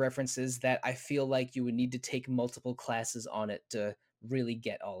literary references that I feel like you would need to take multiple classes on it to really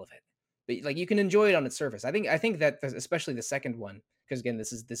get all of it. But like you can enjoy it on its surface. I think that especially the second one, because again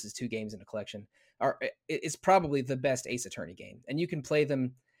this is two games in a collection, is probably the best Ace Attorney game, and you can play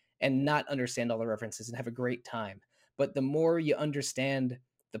them and not understand all the references and have a great time. But the more you understand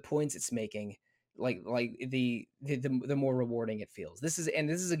the points it's making, the more rewarding it feels. This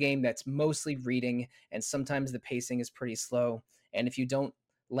is a game that's mostly reading, and sometimes the pacing is pretty slow. And if you don't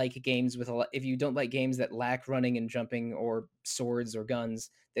like games with a lot, if you don't like games that lack running and jumping or swords or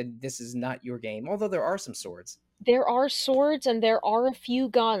guns, then this is not your game. Although there are some swords. There are swords and there are a few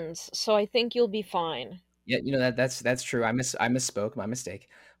guns, so I think you'll be fine. Yeah, that's true. I misspoke, my mistake.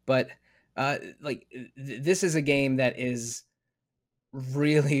 But this is a game that is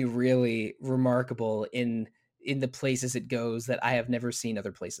really, really remarkable in the places it goes that I have never seen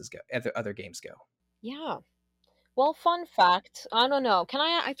other places go, other games go. Yeah. Well, fun fact. I don't know. Can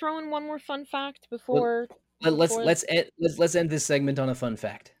I throw in one more fun fact before? Let's end this segment on a fun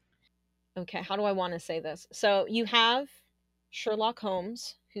fact. Okay, how do I want to say this? So you have Sherlock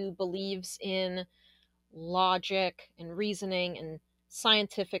Holmes, who believes in logic and reasoning and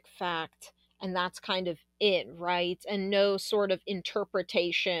scientific fact, and that's kind of it, right? And no sort of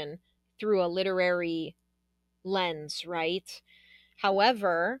interpretation through a literary lens, right?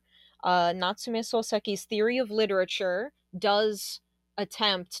 However, Natsume Soseki's theory of literature does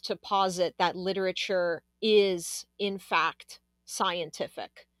attempt to posit that literature is, in fact,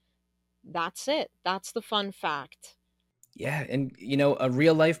 scientific. That's it. That's the fun fact. Yeah, and a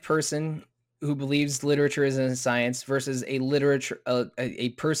real life person who believes literature is in science versus a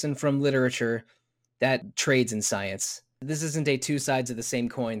person from literature that trades in science. This isn't a two sides of the same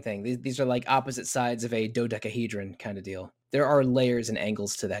coin thing. These are like opposite sides of a dodecahedron kind of deal. There are layers and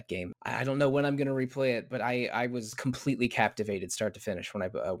angles to that game. I don't know when I'm going to replay it, but I was completely captivated start to finish when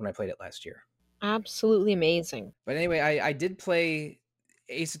I played it last year. Absolutely amazing. But anyway, I did play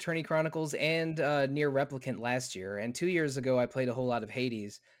Ace Attorney Chronicles and Nier Replicant last year, and 2 years ago I played a whole lot of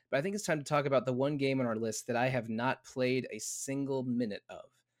Hades. But I think it's time to talk about the one game on our list that I have not played a single minute of.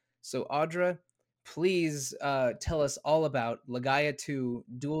 So Audra, please tell us all about Legaia 2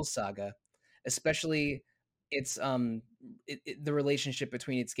 Duel Saga, especially its the relationship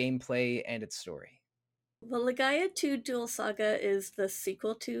between its gameplay and its story. Well, Legaia 2 Duel Saga is the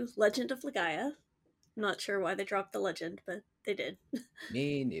sequel to Legend of Legaia. I'm not sure why they dropped the legend, but they did.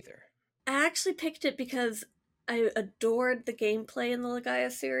 Me neither. I actually picked it because I adored the gameplay in the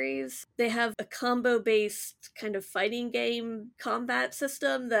Legaia series. They have a combo-based kind of fighting game combat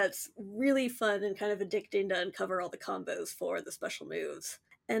system that's really fun and kind of addicting to uncover all the combos for the special moves.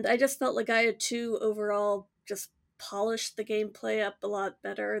 And I just felt Legaia 2 overall just polished the gameplay up a lot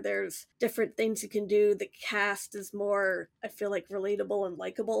better. There's different things you can do. The cast is more, I feel like, relatable and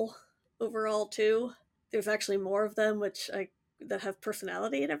likable overall too. There's actually more of them that have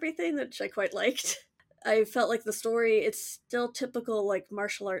personality and everything, which I quite liked. I felt like the story, it's still typical like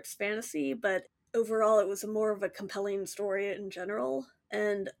martial arts fantasy, but overall it was more of a compelling story in general.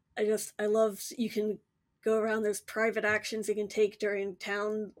 And I love you can go around, there's private actions you can take during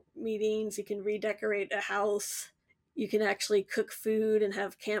town meetings, you can redecorate a house, you can actually cook food and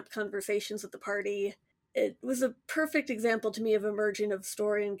have camp conversations with the party. It was a perfect example to me of a merging of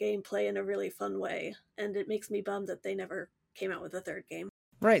story and gameplay in a really fun way, and it makes me bummed that they never came out with a third game.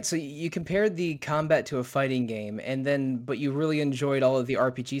 Right, so you compared the combat to a fighting game, but you really enjoyed all of the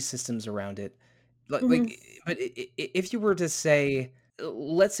RPG systems around it. But if you were to say,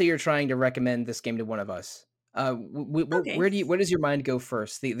 let's say you're trying to recommend this game to one of us, Okay. where does your mind go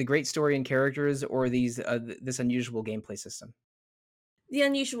first? The great story and characters, or this unusual gameplay system? The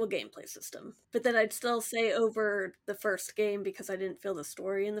unusual gameplay system. But then I'd still say over the first game because I didn't feel the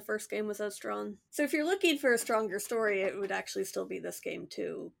story in the first game was as strong. So if you're looking for a stronger story, it would actually still be this game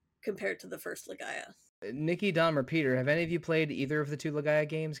too, compared to the first Legaia. Nikki, Dom, or Peter, have any of you played either of the two Legaia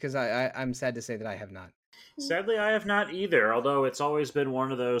games? Because I'm sad to say that I have not. Sadly, I have not either, although it's always been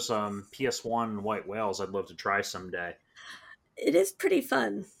one of those PS1 white whales I'd love to try someday. It is pretty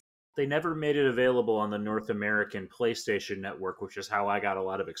fun. They never made it available on the North American PlayStation Network, which is how I got a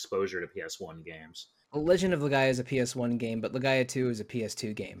lot of exposure to PS1 games. Legend of Legaia is a PS1 game, but Legaia 2 is a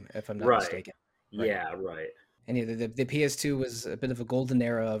PS2 game, if I'm not mistaken. Right. Yeah, right. And the PS2 was a bit of a golden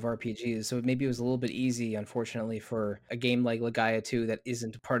era of RPGs, so maybe it was a little bit easy, unfortunately, for a game like Legaia 2 that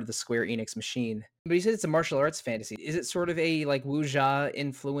isn't part of the Square Enix machine. But you said it's a martial arts fantasy. Is it sort of a like wuxia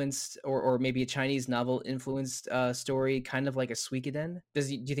influenced, or maybe a Chinese novel influenced story, kind of like a Suikoden? Do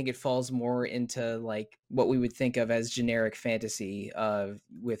you think it falls more into like what we would think of as generic fantasy,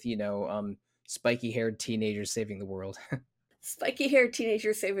 with spiky haired teenagers saving the world? Spiky haired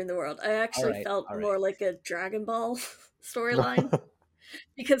teenager saving the world. I actually felt more like a Dragon Ball storyline.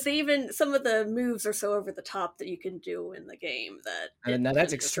 Because some of the moves are so over the top that you can do in the game that. Now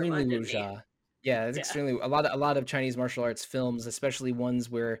that's extremely wuxia. Yeah, it's extremely a lot of Chinese martial arts films, especially ones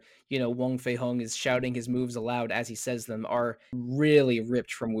where Wong Fei Hung is shouting his moves aloud as he says them, are really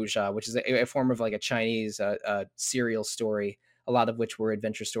ripped from wuxia, which is a form of like a Chinese serial story. a lot of which were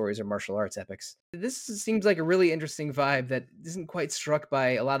adventure stories or martial arts epics. This seems like a really interesting vibe that isn't quite struck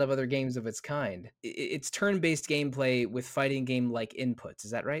by a lot of other games of its kind. It's turn-based gameplay with fighting game-like inputs,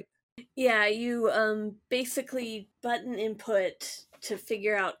 is that right? Yeah, you basically button input to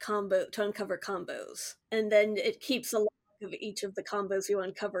figure out to uncover combos, and then it keeps a log of each of the combos you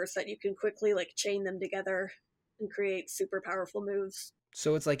uncover so that you can quickly like chain them together and create super powerful moves.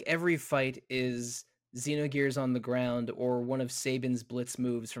 So it's like every fight is Xenogears on the ground or one of Sabin's blitz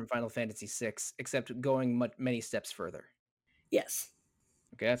moves from Final Fantasy VI, except going many steps further. Yes.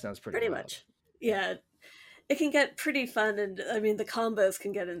 Okay, that sounds pretty wild. Much. Yeah. It can get pretty fun, and I mean, the combos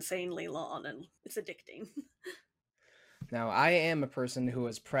can get insanely long, and it's addicting. Now, I am a person who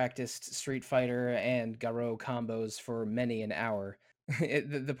has practiced Street Fighter and Garou combos for many an hour.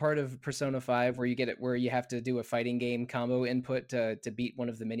 The part of Persona 5 where you get it where you have to do a fighting game combo input to beat one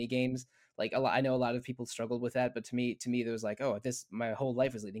of the mini games. Like I know a lot of people struggled with that, but to me there was like, oh, this my whole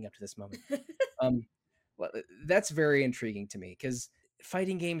life is leading up to this moment. Well, that's very intriguing to me because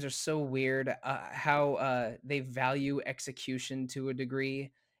fighting games are so weird. How they value execution to a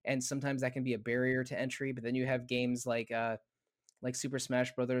degree, and sometimes that can be a barrier to entry. But then you have games like Super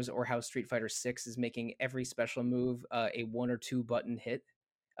Smash Brothers or how Street Fighter 6 is making every special move a 1 or 2 button hit,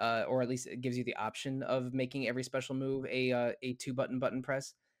 or at least it gives you the option of making every special move a 2 button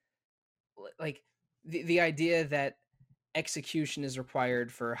press. Like the idea that execution is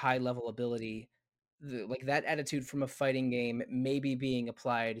required for high level ability, like that attitude from a fighting game maybe being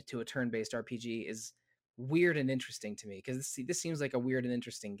applied to a turn-based RPG is weird and interesting to me because this seems like a weird and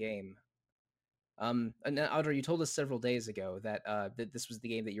interesting game. And Audra, you told us several days ago that that this was the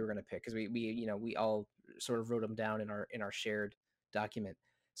game that you were going to pick because we all sort of wrote them down in our shared document.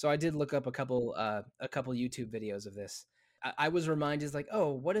 So I did look up a couple YouTube videos of this. I was reminded like, oh,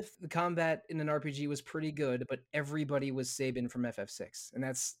 what if the combat in an RPG was pretty good, but everybody was Sabin from FF6, and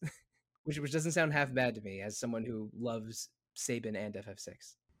that's which doesn't sound half bad to me as someone who loves Sabin and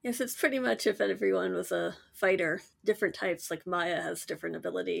FF6. Yes, it's pretty much if everyone was a fighter. Different types, like Maya has different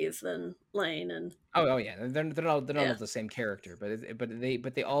abilities than Lane, and oh yeah, they're not all the same character,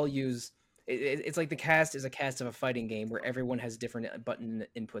 but they all use. It's like the cast is a cast of a fighting game where everyone has different button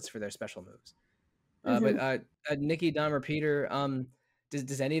inputs for their special moves. But Nikki, Dom, or Peter,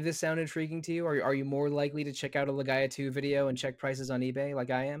 does any of this sound intriguing to you? Are you more likely to check out a Legaia 2 video and check prices on eBay like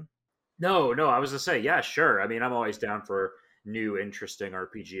I am? No, I was gonna say, yeah, sure. I mean, I'm always down for new, interesting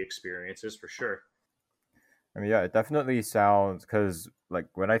RPG experiences for sure. I mean, yeah, it definitely sounds because, like,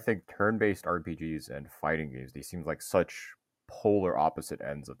 when I think turn-based RPGs and fighting games, they seem like such polar opposite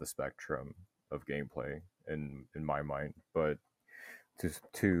ends of the spectrum of gameplay in my mind. But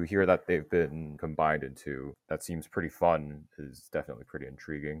to hear that they've been combined into that seems pretty fun is definitely pretty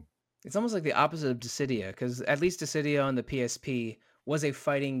intriguing. It's almost like the opposite of Dissidia, because at least Dissidia on the PSP was a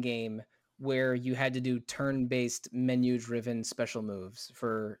fighting game where you had to do turn-based menu-driven special moves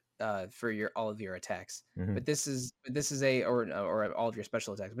for your all of your attacks. Mm-hmm. But this is or all of your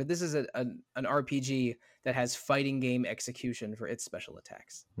special attacks. But this is an RPG that has fighting game execution for its special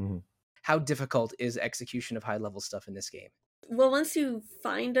attacks. Mm-hmm. How difficult is execution of high-level stuff in this game? Well, once you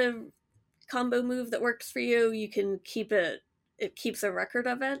find a combo move that works for you, you can keep it. It keeps a record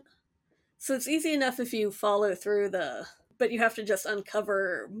of it. So it's easy enough if you follow through but you have to just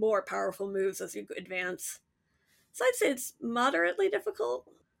uncover more powerful moves as you advance. So I'd say it's moderately difficult,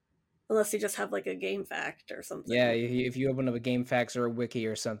 unless you just have like a game fact or something. Yeah, if you open up a game facts or a wiki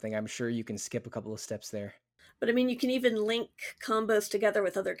or something, I'm sure you can skip a couple of steps there. But I mean, you can even link combos together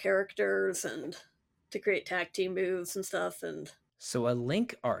with other characters and to create tag team moves and stuff. And so a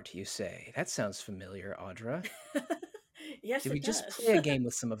link art, you say? That sounds familiar, Audra. Yes, Did we just play a game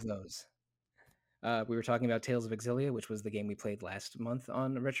with some of those? We were talking about Tales of Exilia, which was the game we played last month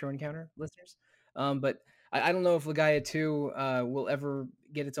on Retro Encounter, listeners. But I don't know if Legaia 2 will ever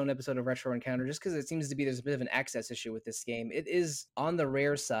get its own episode of Retro Encounter, just because it seems to be there's a bit of an access issue with this game. It is on the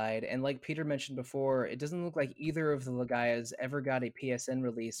rare side, and like Peter mentioned before, it doesn't look like either of the Legaias ever got a PSN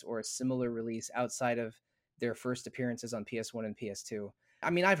release or a similar release outside of their first appearances on PS1 and PS2. I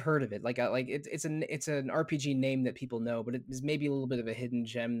mean, I've heard of it. It's an RPG name that people know, but it is maybe a little bit of a hidden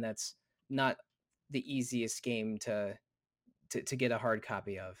gem that's not the easiest game to get a hard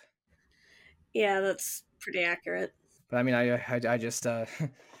copy of. Yeah, that's pretty accurate. But I mean, I just I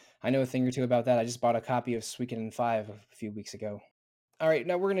know a thing or two about that. I just bought a copy of Suikoden 5 a few weeks ago. All right,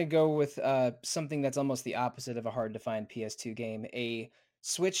 now we're gonna go with something that's almost the opposite of a hard to find PS2 game, a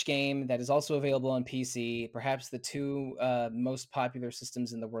Switch game that is also available on PC, perhaps the two most popular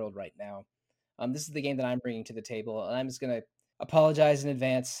systems in the world right now. This is the game that I'm bringing to the table, and I'm just gonna apologize in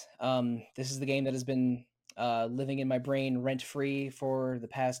advance. This is the game that has been living in my brain rent free for the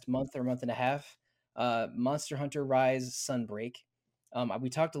past month or month and a half. Monster Hunter Rise Sunbreak. We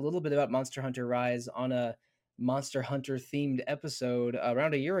talked a little bit about Monster Hunter Rise on a Monster Hunter themed episode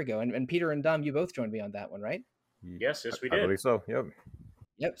around a year ago, and Peter and Dom, you both joined me on that one, right? Yes, we I did. believe so. Yep.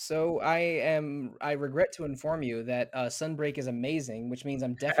 Yep. So I regret to inform you that Sunbreak is amazing, which means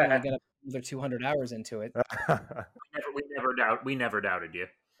I'm definitely gonna put another 200 hours into it. We never doubted you.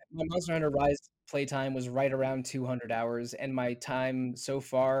 My Monster Hunter Rise playtime was right around 200 hours, and my time so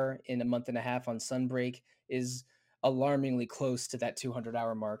far in a month and a half on Sunbreak is alarmingly close to that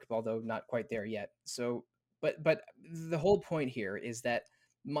 200-hour mark, although not quite there yet. So, but the whole point here is that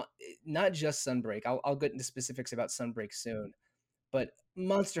not just Sunbreak. I'll get into specifics about Sunbreak soon, but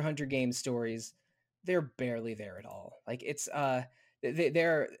Monster Hunter game stories, they're barely there at all. Like it's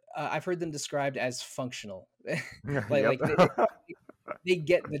they're I've heard them described as functional. Yep. They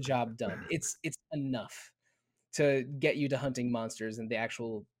get the job done. It's enough to get you to hunting monsters and the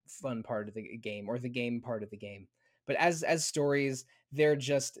actual fun part of the game or the game part of the game. But as stories, they're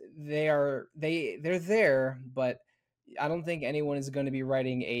there, but I don't think anyone is going to be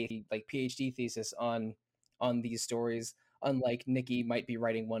writing a like PhD thesis on these stories, unlike Nikki might be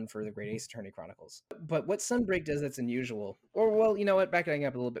writing one for the Great Ace Attorney Chronicles. But what Sunbreak does that's unusual, or well, you know what, backing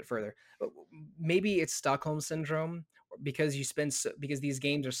up a little bit further, maybe it's Stockholm syndrome because because these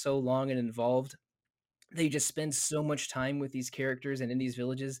games are so long and involved. They just spend so much time with these characters and in these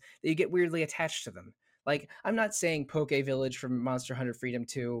villages that you get weirdly attached to them. Like, I'm not saying Poke Village from Monster Hunter Freedom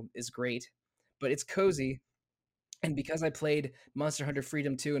 2 is great, but it's cozy. And because I played Monster Hunter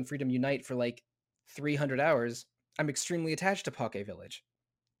Freedom 2 and Freedom Unite for like 300 hours, I'm extremely attached to Poke Village.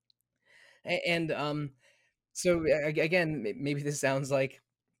 And so again, maybe this sounds like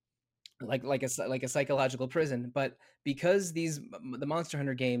a psychological prison, but because the Monster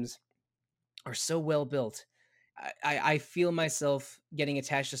Hunter games are so well built, I feel myself getting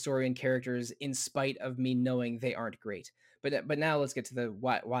attached to story and characters in spite of me knowing they aren't great. But now let's get to the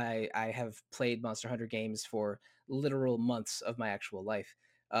why I have played Monster Hunter games for literal months of my actual life.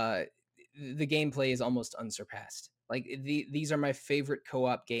 The gameplay is almost unsurpassed. Like these are my favorite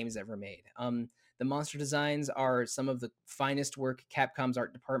co-op games ever made. The monster designs are some of the finest work Capcom's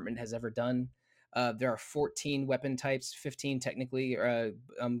art department has ever done. There are 14 weapon types, 15 technically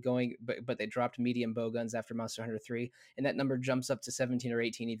going, but they dropped medium bow guns after Monster Hunter 3, and that number jumps up to 17 or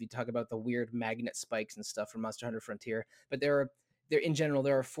 18 if you talk about the weird magnet spikes and stuff from Monster Hunter Frontier. But there in general,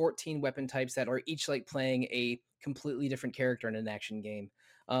 there are 14 weapon types that are each like playing a completely different character in an action game.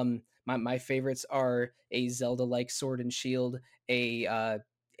 My favorites are a Zelda-like sword and shield, a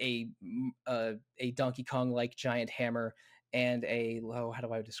Donkey Kong-like giant hammer, and how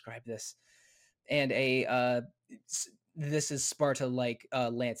do I describe this? And this is Sparta-like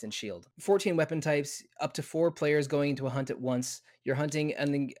lance and shield. 14 weapon types, up to 4 players going into a hunt at once. You're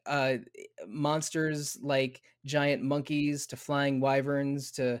hunting monsters like giant monkeys to flying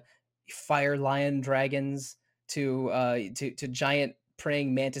wyverns to fire lion dragons to giant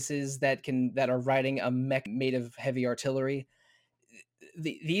praying mantises that are riding a mech made of heavy artillery.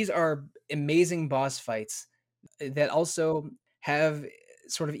 These are amazing boss fights that also have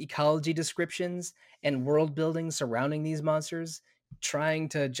sort of ecology descriptions and world building surrounding these monsters, trying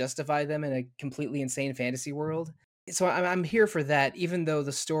to justify them in a completely insane fantasy world. So I'm here for that, even though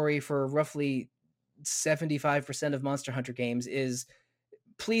the story for roughly 75% of Monster Hunter games is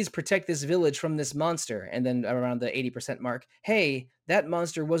please protect this village from this monster. And then around the 80% mark, hey, that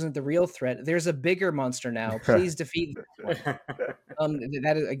monster wasn't the real threat. There's a bigger monster now. Please defeat this one.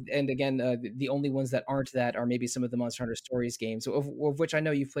 That is, and again, the only ones that aren't that are maybe some of the Monster Hunter Stories games, of which I know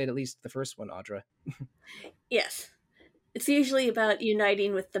you've played at least the first one, Audra. Yes. It's usually about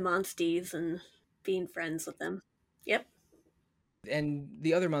uniting with the monsties and being friends with them. Yep. And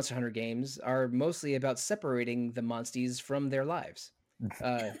the other Monster Hunter games are mostly about separating the monsties from their lives.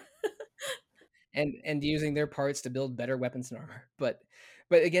 And using their parts to build better weapons and armor. But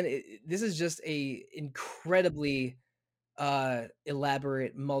again, this is just a incredibly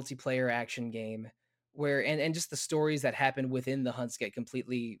elaborate multiplayer action game where and just the stories that happen within the hunts get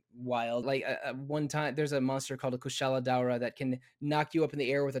completely wild. Like one time there's a monster called a Kushala Daura that can knock you up in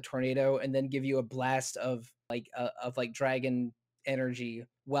the air with a tornado and then give you a blast of dragon energy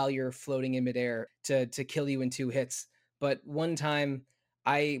while you're floating in midair to kill you in 2 hits. But one time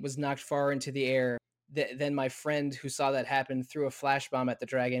I was knocked far into the air. Then my friend who saw that happen threw a flash bomb at the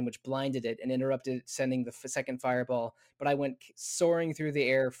dragon, which blinded it and interrupted sending the second fireball. But I went soaring through the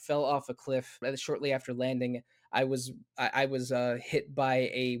air, fell off a cliff. Shortly after landing, I was hit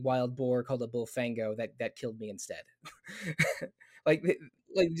by a wild boar called a bullfango that killed me instead. like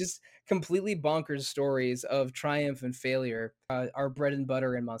like just completely bonkers stories of triumph and failure are bread and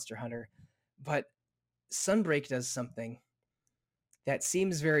butter in Monster Hunter. But Sunbreak does something that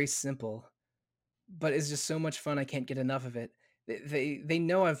seems very simple, but is just so much fun. I can't get enough of it. They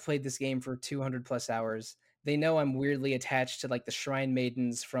know I've played this game for 200 plus hours. They know I'm weirdly attached to like the shrine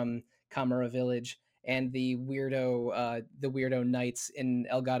maidens from Kamara Village and the weirdo knights in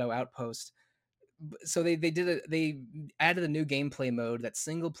Elgato Outpost. So they added a new gameplay mode that's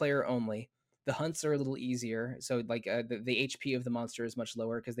single player only. The hunts are a little easier, so like the HP of the monster is much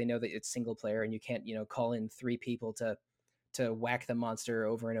lower because they know that it's single player and you can't call in 3 people to whack the monster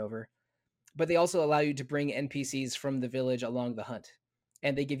over and over. But they also allow you to bring NPCs from the village along the hunt,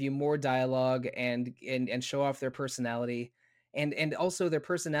 and they give you more dialogue and show off their personality, and also their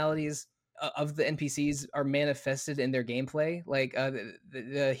personalities of the NPCs are manifested in their gameplay. Like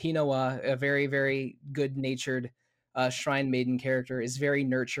the Hinoa, a very very good natured shrine maiden character, is very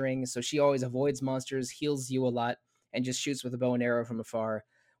nurturing, so she always avoids monsters, heals you a lot, and just shoots with a bow and arrow from afar.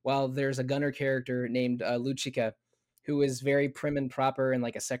 While there's a gunner character named Luchika, who is very prim and proper and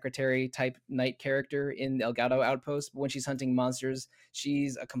like a secretary type knight character in Elgato Outpost. But when she's hunting monsters,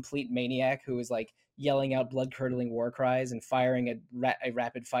 she's a complete maniac who is like yelling out blood curdling war cries and firing a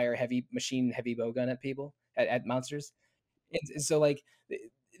rapid fire heavy bowgun at people at monsters. And so like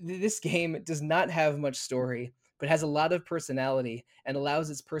this game does not have much story, but has a lot of personality and allows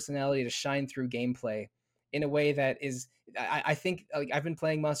its personality to shine through gameplay in a way that is I think like I've been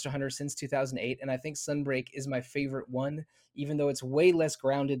playing Monster Hunter since 2008, and I think Sunbreak is my favorite one, even though it's way less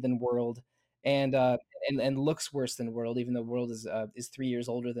grounded than World, and and looks worse than World, even though World is 3 years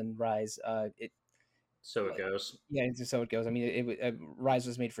older than Rise. So it goes. Yeah, so it goes. I mean, Rise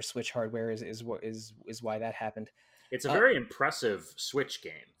was made for Switch hardware, is why that happened. It's a very impressive Switch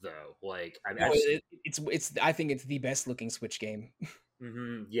game, though. Like, I mean, it's I think it's the best looking Switch game.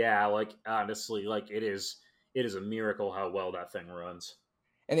 Mm-hmm. Yeah, like honestly, like it is a miracle how well that thing runs.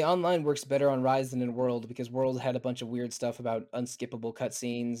 And the online works better on Rise than in World because World had a bunch of weird stuff about unskippable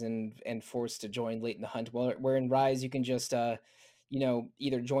cutscenes and forced to join late in the hunt. Where in Rise you can just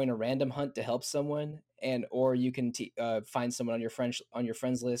either join a random hunt to help someone, or you can find someone on your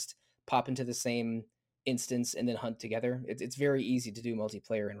friends list, pop into the same instance, and then hunt together. It's very easy to do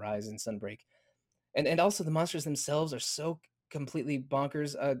multiplayer in Rise and Sunbreak, and also the monsters themselves are so completely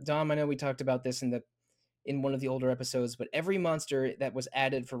bonkers. Dom, I know we talked about this in one of the older episodes, but every monster that was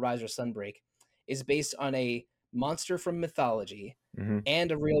added for Rise or Sunbreak is based on a monster from mythology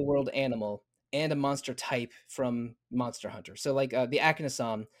and a real world animal and a monster type from Monster Hunter. So like the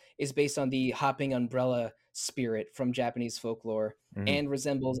Akinosom is based on the hopping umbrella spirit from Japanese folklore and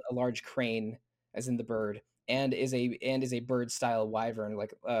resembles a large crane, as in the bird, and is a bird style wyvern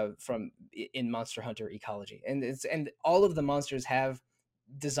like from in Monster Hunter ecology. And all of the monsters have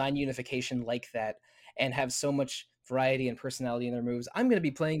design unification like that and have so much variety and personality in their moves. I'm going to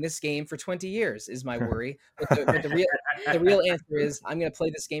be playing this game for 20 years is my worry. But the real answer is I'm going to play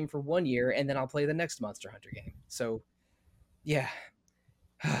this game for 1 year and then I'll play the next Monster Hunter game. So yeah,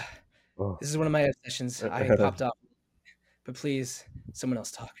 this is one of my obsessions. I popped off, but please, someone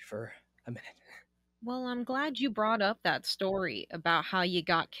else talk for a minute. Well, I'm glad you brought up that story about how you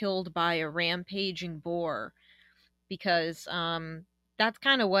got killed by a rampaging boar, because that's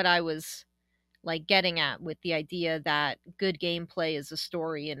kind of what I was like getting at with the idea that good gameplay is a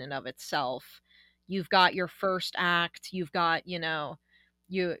story in and of itself. You've got your first act, you've got,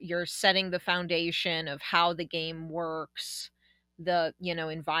 you're setting the foundation of how the game works, the,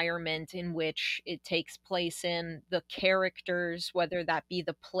 environment in which it takes place in, the characters, whether that be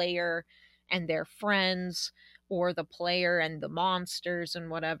the player and their friends or the player and the monsters and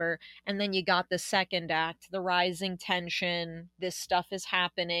whatever. And then you got the second act, the rising tension. This stuff is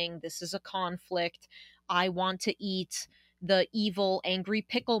happening. This is a conflict. I want to eat the evil angry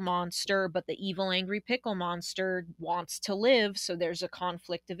pickle monster, but the evil angry pickle monster wants to live. So there's a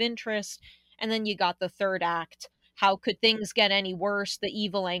conflict of interest. And then you got the third act. How could things get any worse? The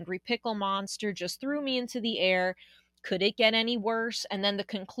evil angry pickle monster just threw me into the air. Could it get any worse? And then the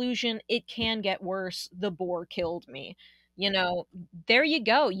conclusion, it can get worse. The boar killed me. There you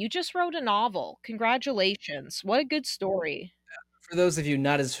go. You just wrote a novel. Congratulations. What a good story. For those of you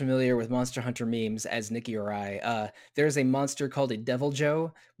not as familiar with Monster Hunter memes as Nikki or I, there's a monster called a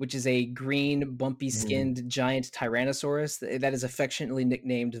Deviljho, which is a green, bumpy-skinned giant Tyrannosaurus that is affectionately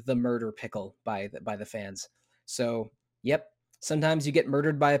nicknamed the Murder Pickle by the fans. So, yep. Sometimes you get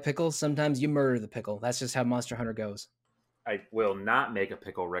murdered by a pickle. Sometimes you murder the pickle. That's just how Monster Hunter goes. I will not make a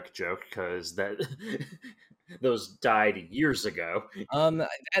Pickle Rick joke because that Those died years ago. That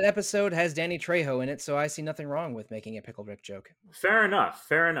episode has Danny Trejo in it, so I see nothing wrong with making a Pickle Rick joke. Fair enough.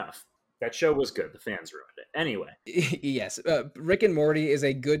 That show was good. The fans ruined it. Anyway. Yes, Rick and Morty is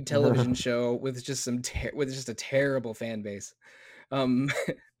a good television show with just a terrible fan base.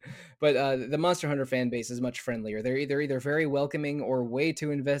 But the Monster Hunter fan base is much friendlier. They're either very welcoming or way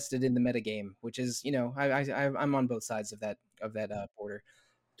too invested in the metagame, which is, I'm on both sides of that border.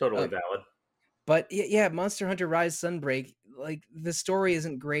 Totally valid. But yeah, Monster Hunter Rise Sunbreak, like the story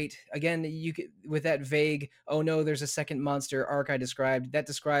isn't great. Again, you could, with that vague, oh no, there's a second monster arc I described. That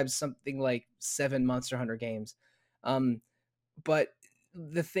describes something like 7 Monster Hunter games. But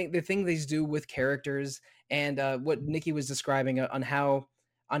the thing these do with characters and what Nikki was describing on how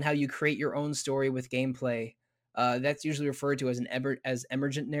you create your own story with gameplay, that's usually referred to as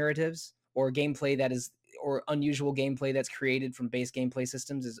emergent narratives, or gameplay that is, or unusual gameplay that's created from base gameplay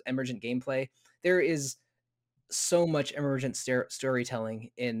systems is emergent gameplay. There is so much emergent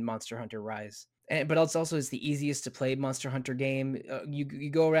storytelling in Monster Hunter Rise. But it's also the easiest to play Monster Hunter game. You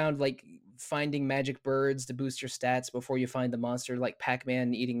go around like finding magic birds to boost your stats before you find the monster, like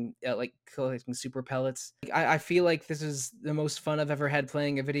Pac-Man eating like collecting super pellets. I feel like this is the most fun I've ever had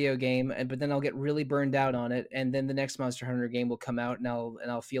playing a video game, but then I'll get really burned out on it, and then the next Monster Hunter game will come out, and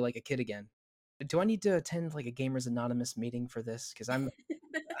I'll feel like a kid again. Do I need to attend like a Gamers Anonymous meeting for this? Because I'm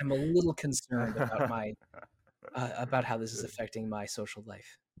a little concerned about how this is affecting my social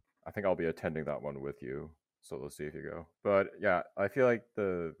life. I think I'll be attending that one with you, so let's see if you go. But yeah, I feel like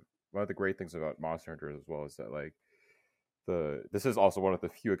one of the great things about Monster Hunter as well is that like this is also one of the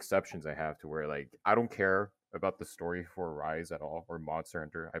few exceptions I have to where like I don't care about the story for Rise at all or Monster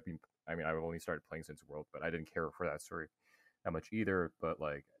Hunter. I've only started playing since World, but I didn't care for that story that much either. But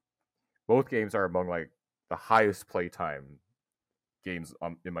like both games are among like the highest playtime games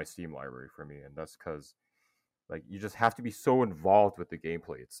in my Steam library for me, and that's because like you just have to be so involved with the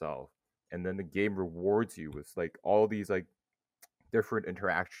gameplay itself, and then the game rewards you with like all these like different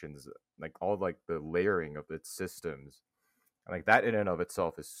interactions, like all like the layering of its systems, and like that in and of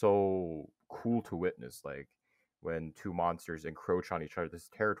itself is so cool to witness. Like when two monsters encroach on each other's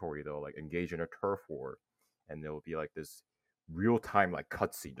territory, they'll like engage in a turf war, and there'll be like this real time like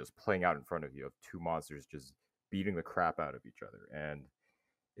cutscene just playing out in front of you of two monsters just beating the crap out of each other, and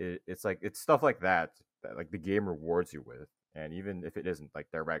it's like it's stuff like that like the game rewards you with. And even if it isn't like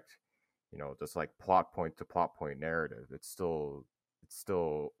direct, just like plot point to plot point narrative, it's still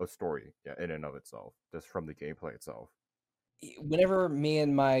a story, in and of itself, just from the gameplay itself. Whenever me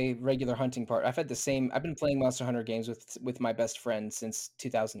and my regular hunting part, I've been playing Monster Hunter games with my best friend since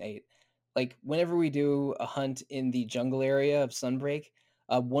 2008. Like whenever we do a hunt in the jungle area of Sunbreak,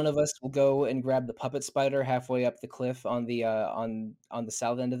 one of us will go and grab the puppet spider halfway up the cliff on the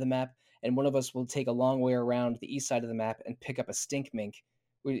south end of the map, and one of us will take a long way around the east side of the map and pick up a stink mink,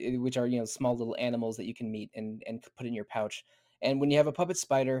 which are small little animals that you can meet and put in your pouch. And when you have a puppet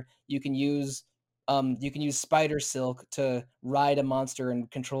spider, you can use spider silk to ride a monster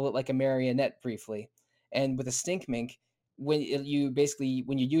and control it like a marionette briefly. And with a stink mink, when you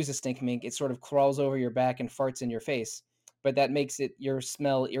use a stink mink, it sort of crawls over your back and farts in your face, but that makes your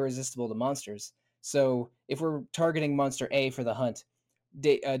smell irresistible to monsters. So if we're targeting monster A for the hunt,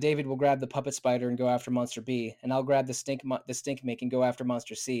 David will grab the puppet spider and go after monster B, and I'll grab the stink mink and go after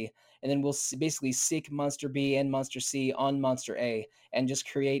monster C, and then we'll basically seek monster B and monster C on monster A, and just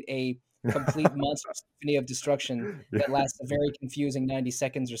create a complete monster symphony of destruction that lasts a very confusing 90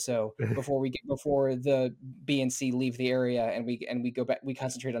 seconds or so before the B and C leave the area, and we go back, we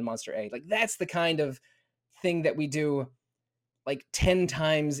concentrate on monster A. Like that's the kind of thing that we do like 10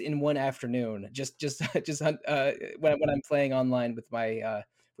 times in one afternoon, just when I'm playing online with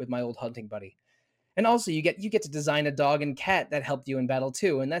my old hunting buddy. And also you get to design a dog and cat that helped you in battle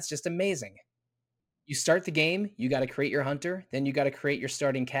too, and that's just amazing. You start the game, you got to create your hunter, then you got to create your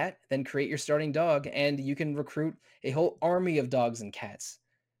starting cat, then create your starting dog, and you can recruit a whole army of dogs and cats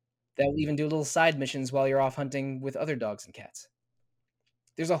that will even do little side missions while you're off hunting with other dogs and cats.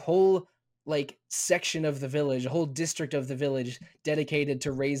 There's a whole like section of the village, a whole district of the village dedicated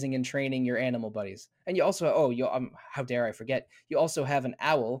to raising and training your animal buddies. And you also, how dare I forget, you also have an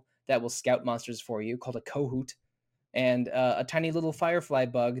owl that will scout monsters for you called a Kohoot, and a tiny little firefly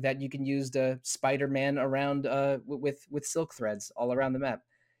bug that you can use to Spider-Man around with silk threads all around the map.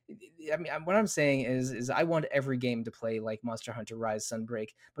 I mean, what I'm saying is I want every game to play like Monster Hunter Rise Sunbreak,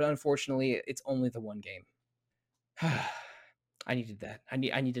 but unfortunately, it's only the one game. I needed that. I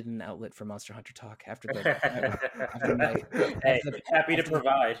needed an outlet for Monster Hunter talk after happy to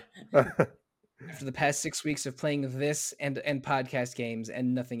provide. After the past 6 weeks of playing this and podcast games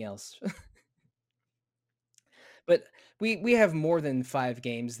and nothing else. But we have more than 5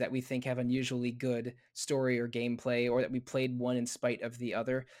 games that we think have unusually good story or gameplay, or that we played one in spite of the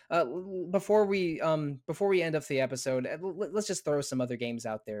other. Before we end off the episode, let's just throw some other games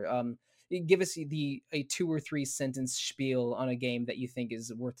out there. Give us a 2 or 3 sentence spiel on a game that you think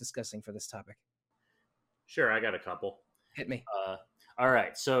is worth discussing for this topic. Sure, I got a couple. Hit me. All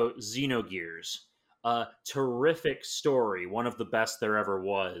right, so Xenogears. Terrific story, one of the best there ever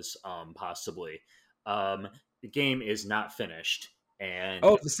was, possibly. The game is not finished, and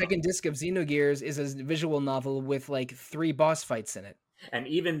Oh, the second disc of Xenogears is a visual novel with like 3 boss fights in it. and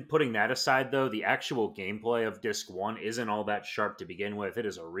even putting that aside, though, the actual gameplay of Disc One isn't all that sharp to begin with. It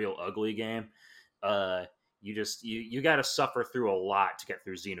is a real ugly game. You got to suffer through a lot to get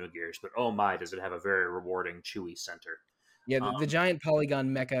through Xenogears, but oh my, does it have a very rewarding, chewy center. Yeah, the giant polygon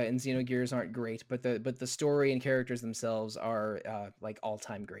mecha in Xenogears aren't great, but the story and characters themselves are like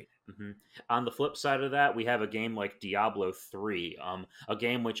all-time great. Mm-hmm. On the flip side of that, we have a game like Diablo 3, a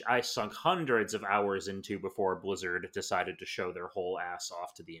game which I sunk hundreds of hours into before Blizzard decided to show their whole ass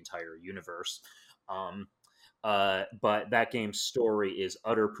off to the entire universe. But that game's story is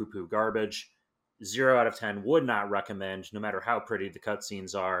utter poo-poo garbage. 0 out of 10 would not recommend, no matter how pretty the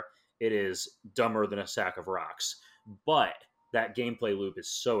cutscenes are. It is dumber than a sack of rocks. But that gameplay loop is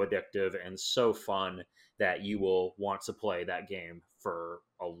so addictive and so fun that you will want to play that game for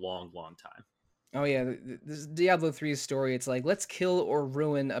a long, long time. Oh yeah, this Diablo 3's story, it's like, let's kill or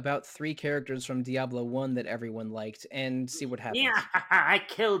ruin about 3 characters from Diablo 1 that everyone liked and see what happens. Yeah, I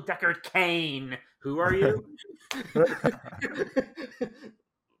killed Deckard Cain. Who are you?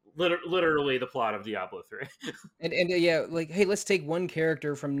 Literally the plot of Diablo 3. And yeah, like, hey, let's take one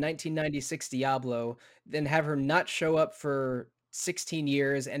character from 1996 Diablo, then have her not show up for 16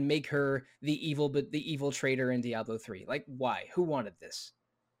 years and make her the evil traitor in Diablo 3. Like, why? Who wanted this?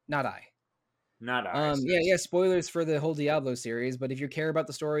 Not I. Not I. Yeah, spoilers for the whole Diablo series, but if you care about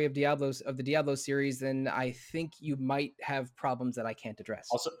the story of the Diablo series, then I think you might have problems that I can't address.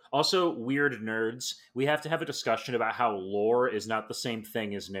 Also, weird nerds, we have to have a discussion about how lore is not the same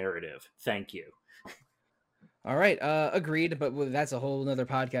thing as narrative. Thank you. All right, agreed, but that's a whole another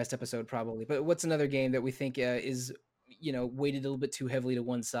podcast episode probably. But what's another game that we think is, weighted a little bit too heavily to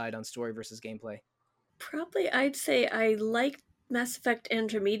one side on story versus gameplay? Probably I'd say I liked Mass Effect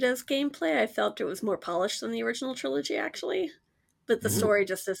Andromeda's gameplay. I felt it was more polished than the original trilogy, actually. But the story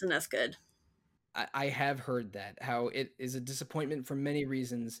just isn't as good. I have heard that, how it is a disappointment for many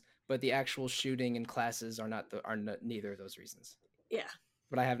reasons, but the actual shooting and classes are neither of those reasons. Yeah.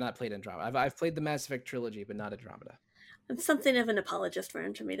 But I have not played Andromeda. I've played the Mass Effect trilogy, but not Andromeda. I'm something of an apologist for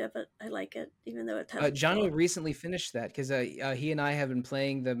Andromeda, but I like it, even though it has. Johnny recently finished that because he and I have been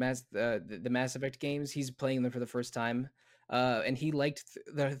playing the Mass Effect games. He's playing them for the first time, and he liked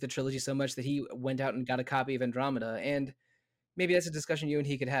the trilogy so much that he went out and got a copy of Andromeda. And maybe that's a discussion you and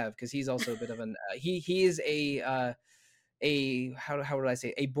he could have, because he's also a bit of an he is a how would I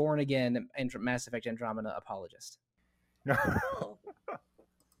say, a born again Mass Effect Andromeda apologist. Oh,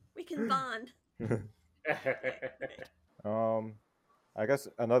 we can bond. I guess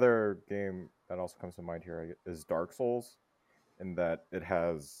another game that also comes to mind here is Dark Souls, in that it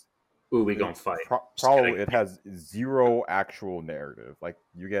has. Ooh, we gonna fight. Probably it has 0 actual narrative. Like,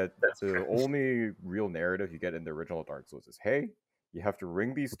 you get the only real narrative you get in the original Dark Souls is, hey, you have to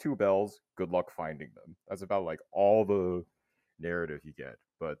ring these 2 bells. Good luck finding them. That's about like all the narrative you get.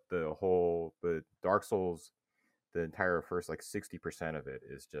 But Dark Souls, the entire first like 60% of it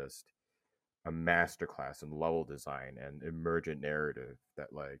is just a masterclass in level design and emergent narrative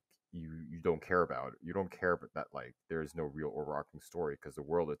that like you don't care about. You don't care about that, like, there is no real overarching story, because the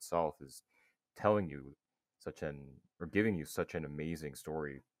world itself is telling you giving you such an amazing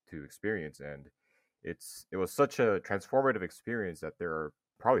story to experience. And it was such a transformative experience that there are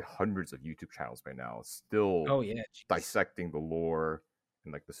probably hundreds of YouTube channels by now still dissecting the lore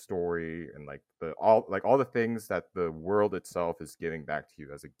and like the story and like all the things that the world itself is giving back to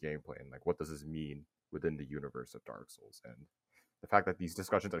you as a gameplay, and like what does this mean within the universe of Dark Souls. And the fact that these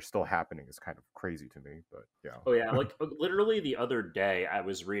discussions are still happening is kind of crazy to me. But yeah. Oh yeah, like literally the other day I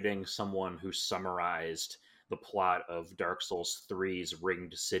was reading someone who summarized the plot of Dark Souls 3's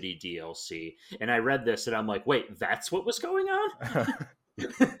Ringed City DLC, and I read this and I'm like, wait, that's what was going on?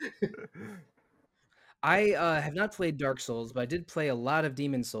 I have not played Dark Souls, but I did play a lot of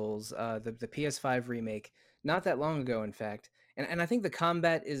Demon Souls, the PS5 remake, not that long ago, in fact. And I think the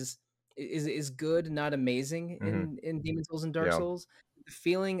combat is good, not amazing in Demon Souls and Dark Souls. The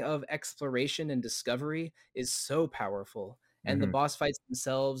feeling of exploration and discovery is so powerful, and the boss fights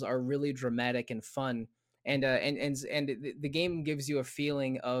themselves are really dramatic and fun. And the game gives you a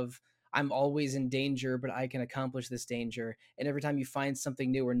feeling of, I'm always in danger, but I can accomplish this danger. And every time you find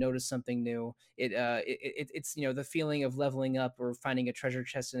something new or notice something new, it's the feeling of leveling up or finding a treasure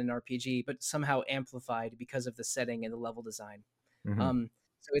chest in an RPG, but somehow amplified because of the setting and the level design. Mm-hmm.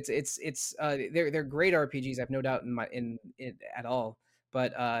 So they're great RPGs. I've no doubt in it at all.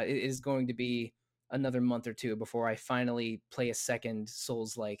 But it is going to be another month or two before I finally play a second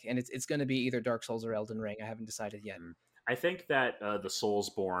Souls-like, and it's going to be either Dark Souls or Elden Ring. I haven't decided yet. I think that the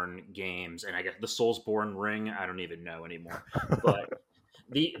Soulsborne games, and I guess the Soulsborne Ring, I don't even know anymore, but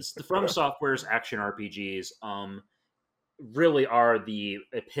the From Software's action RPGs really are the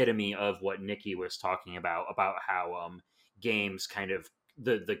epitome of what Nikki was talking about how games kind of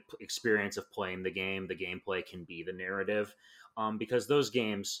the experience of playing the game, the gameplay can be the narrative, because those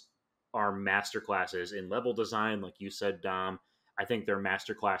games are masterclasses in level design, like you said, Dom. I think they're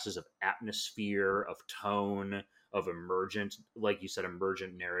masterclasses of atmosphere, of tone, of emergent, like you said,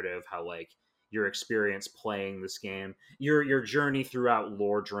 emergent narrative. How like your experience playing this game, your journey throughout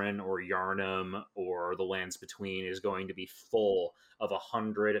Lordran or Yharnam or the Lands Between is going to be full of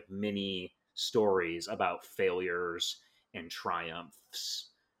 100 mini stories about failures and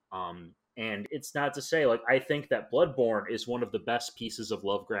triumphs. And it's not to say, like, I think that Bloodborne is one of the best pieces of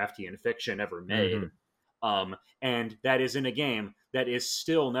Lovecraftian fiction ever made. And that is in a game that is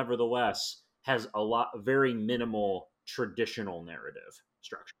still, nevertheless, has very minimal traditional narrative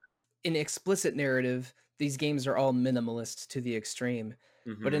structure. In explicit narrative, these games are all minimalist to the extreme.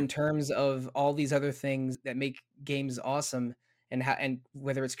 But in terms of all these other things that make games awesome, and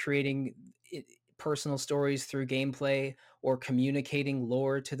whether it's creating personal stories through gameplay or communicating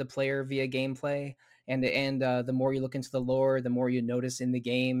lore to the player via gameplay, and the more you look into the lore, the more you notice in the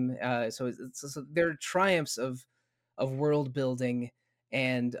game. So there are triumphs of world building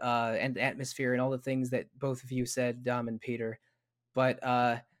and atmosphere and all the things that both of you said, Dom and Peter. But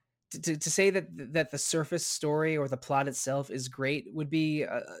to say that the surface story or the plot itself is great would be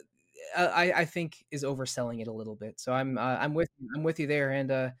I think is overselling it a little bit. So I'm with you there,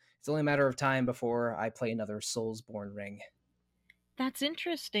 and it's only a matter of time before I play another Soulsborne Ring. That's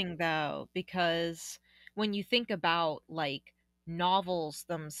interesting though, because when you think about like novels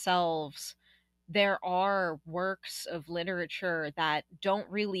themselves, there are works of literature that don't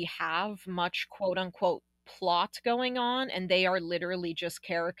really have much quote unquote plot going on, and they are literally just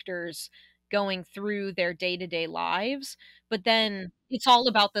characters going through their day-to-day lives, but then it's all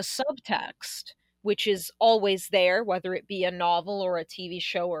about the subtext, which is always there, whether it be a novel or a TV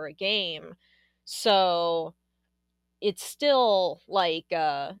show or a game. So it's still like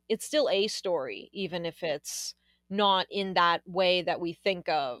it's still a story, even if it's not in that way that we think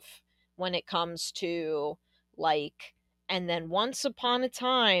of when it comes to like, and then once upon a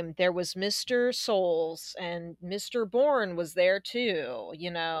time there was Mr. Souls and Mr. Bourne was there too,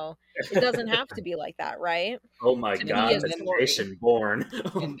 you know. It doesn't have to be like that, right? Oh my To god, be a that's story. Jason Bourne.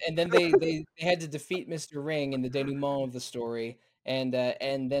 and then they had to defeat Mr. Ring in the denouement of the story, and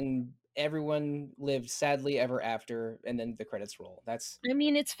then everyone lived sadly ever after, and then the credits roll. I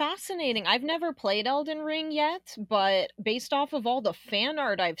mean, it's fascinating. I've never played Elden Ring yet, but based off of all the fan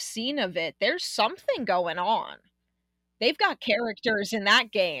art I've seen of it, there's something going on. They've got characters in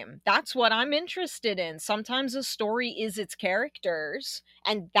that game. That's what I'm interested in. Sometimes a story is its characters,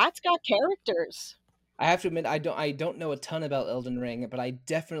 and that's got characters. I have to admit, I don't know a ton about Elden Ring, but I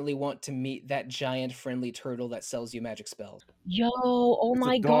definitely want to meet that giant friendly turtle that sells you magic spells. Yo, oh It's a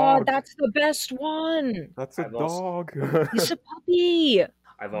my god, dog. that's the best one. That's a I've also- dog. He's a puppy.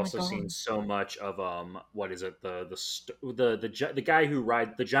 I've Oh my also God. seen so much of what is it, the guy who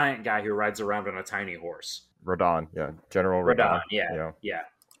rides the giant guy who rides around on a tiny horse. Radon, yeah, General Radon, Radon. yeah.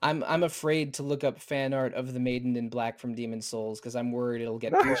 I'm afraid to look up fan art of the Maiden in Black from Demon's Souls because I'm worried it'll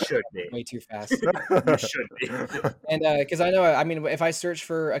get You should be. way too fast. You should be. And because I mean, if I search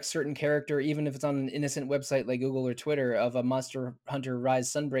for a certain character, even if it's on an innocent website like Google or Twitter of a Monster Hunter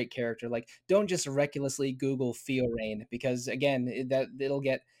Rise Sunbreak character, like don't just recklessly Google Fiorain, because again, it'll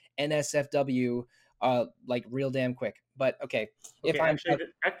get NSFW like real damn quick. But okay, if I'm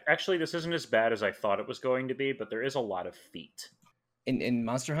actually, this isn't as bad as I thought it was going to be, but there is a lot of feet. in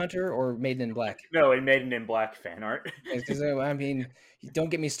Monster Hunter or Maiden in Black. No, in Maiden in Black fan art. Because I mean, don't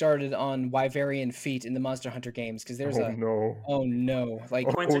get me started on Wyverian feet in the Monster Hunter games, because there's oh no, like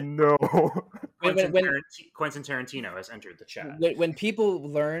Quentin Tarantino has entered the chat. when people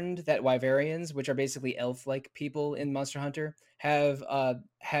learned that Wyverians, which are basically elf-like people in Monster Hunter, have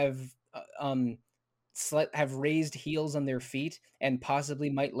raised heels on their feet and possibly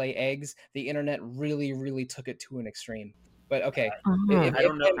might lay eggs, the internet really took it to an extreme. But okay,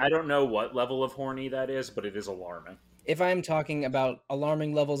 I don't know what level of horny that is, but it is alarming. if I'm talking about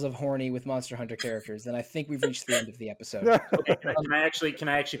alarming levels of horny with Monster Hunter characters, then I think we've reached the end of the episode. Okay, can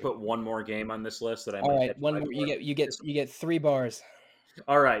I actually put one more game on this list that I All might right, hit one five more. for? You get 3 bars.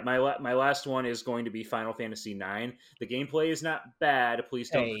 All right, my last one is going to be Final Fantasy IX. The gameplay is not bad. Please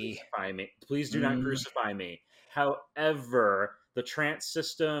don't Hey. crucify me. Please do not Mm. crucify me. However, the trance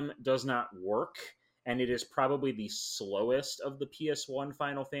system does not work, and it is probably the slowest of the PS1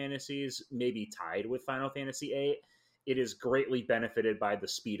 Final Fantasies, maybe tied with Final Fantasy VIII. It is greatly benefited by the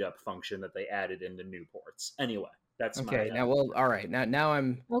speed up function that they added in the new ports. Anyway, that's Okay. my Now, well, all right. Now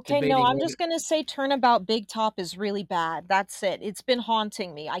I'm Okay, no, debating I'm whether- just gonna say Turnabout Big Top is really bad. That's it. It's been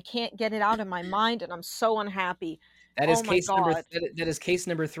haunting me. I can't get it out of my mind, and I'm so unhappy. That is Oh my case number God. that is case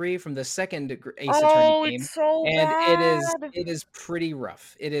number 3 from the second Ace Oh, Attorney game, it's so and bad. it is pretty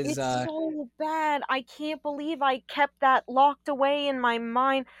rough. It is It's so bad. I can't believe I kept that locked away in my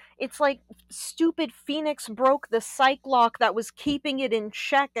mind. It's like stupid Phoenix broke the psych lock that was keeping it in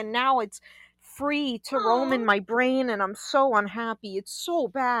check, and now it's free to roam in Aw. my brain, and I'm so unhappy. It's so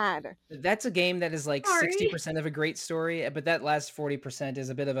bad. that's a game that is like Sorry. 60% of a great story, but that last 40% is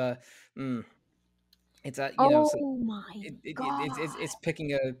a bit of a it's a you know so Oh my God. it's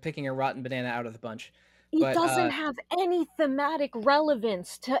picking a rotten banana out of the bunch. It But doesn't have any thematic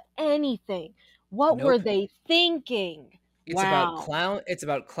relevance to anything. What were Nope. they thinking? It's about Wow. It's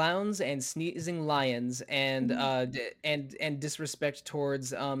about clowns and sneezing lions and Mhm. and disrespect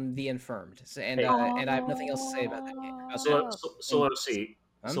towards the infirmed. So, Hey. and I have nothing else to say about that game.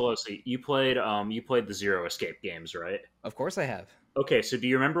 And- Solosi, you played the Zero Escape games, right? Of course, I have. Okay, so do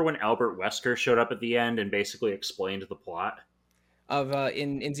you remember when Albert Wesker showed up at the end and basically explained the plot? Of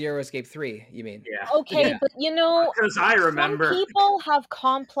in Zero Escape 3, you mean? Yeah. Okay, Yeah. but you know, Because I remember. some people have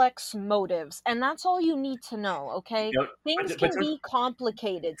complex motives, and that's all you need to know, okay? You know, Things but can be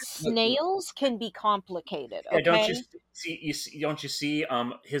complicated. Look, Snails can be complicated, yeah, don't okay? you see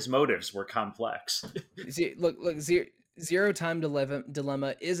his motives were complex. Look, Zero Time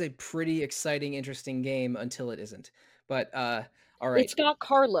Dilemma is a pretty exciting, interesting game until it isn't. But all right. It's got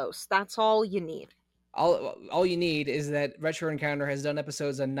Carlos. That's all you need. All you need is that Retro Encounter has done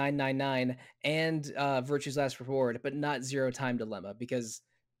episodes on 999 and Virtue's Last Reward, but not Zero Time Dilemma because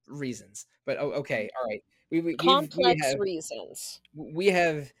reasons. But okay, all right. Complex reasons. We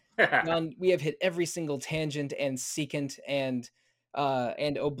have hit every single tangent and secant and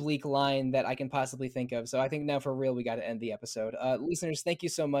oblique line that I can possibly think of. So I think now for real we got to end the episode. Listeners, thank you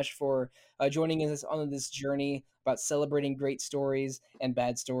so much for joining us on this journey about celebrating great stories and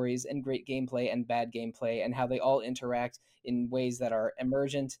bad stories and great gameplay and bad gameplay and how they all interact in ways that are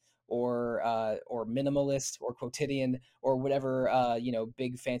emergent or minimalist or quotidian or whatever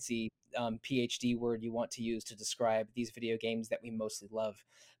big fancy PhD word you want to use to describe these video games that we mostly love.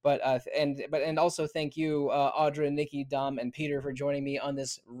 But also thank you, Audra, Nikki, Dom, and Peter for joining me on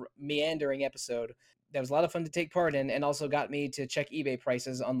this meandering episode. That was a lot of fun to take part in, and also got me to check eBay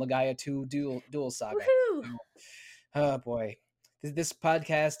prices on Legaia 2 Dual Saga. Woohoo! Oh boy, this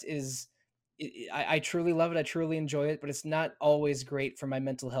podcast is. I truly love it. I truly enjoy it, but it's not always great for my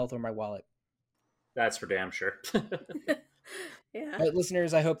mental health or my wallet. That's for damn sure. Yeah. But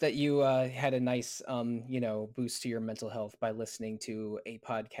listeners, I hope that you had a nice, boost to your mental health by listening to a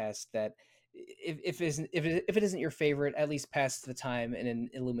podcast that, if it isn't your favorite, at least pass the time in an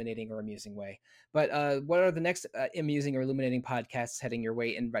illuminating or amusing way. But what are the next amusing or illuminating podcasts heading your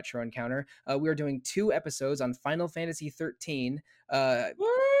way in Retro Encounter? We are doing 2 episodes on Final Fantasy 13.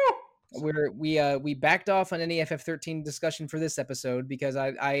 We backed off on any FF13 discussion for this episode because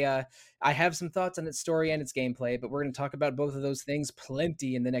I have some thoughts on its story and its gameplay, but we're going to talk about both of those things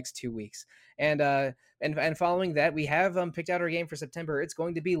plenty in the next 2 weeks. And following that, we have picked out our game for September. It's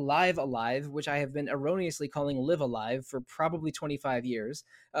going to be Live Alive, which I have been erroneously calling Live Alive for probably 25 years.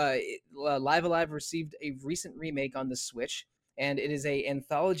 Live Alive received a recent remake on the Switch, and it is a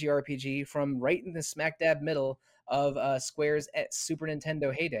anthology RPG from right in the smack dab middle of Square's at Super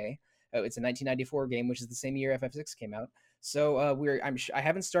Nintendo heyday. It's a 1994 game, which is the same year FF6 came out. So I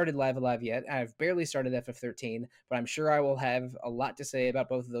haven't started Live Alive yet. I've barely started FF13, but I'm sure I will have a lot to say about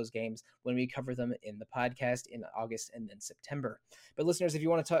both of those games when we cover them in the podcast in August and then September. But listeners, if you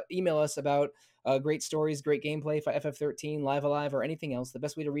want to email us about great stories, great gameplay for FF13, Live Alive, or anything else, the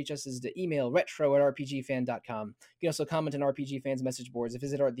best way to reach us is to email retro@rpgfan.com. You can also comment on RPG Fan's message boards.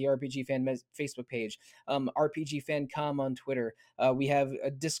 Visit the RPG Fan Facebook page, RPG Fan.com on Twitter. We have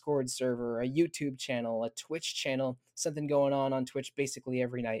a Discord server, a YouTube channel, a Twitch channel, something going on Twitch basically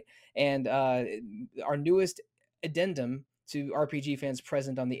every night. And our newest addendum to RPG fans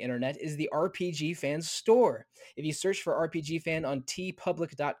present on the internet is the RPG Fan Store. If you search for RPG Fan on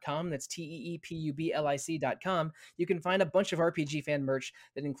teepublic.com, that's teepublic.com, you can find a bunch of RPG Fan merch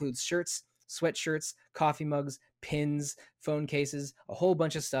that includes shirts, sweatshirts, coffee mugs, pins, phone cases, a whole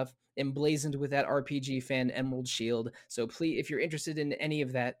bunch of stuff emblazoned with that RPG Fan Emerald Shield. So please, if you're interested in any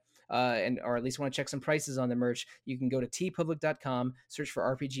of that, or at least want to check some prices on the merch, you can go to teepublic.com, search for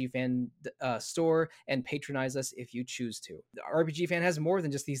RPG Fan Store, and patronize us if you choose to. The RPG Fan has more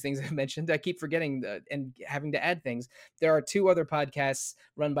than just these things I mentioned. I keep forgetting and having to add things. There are 2 other podcasts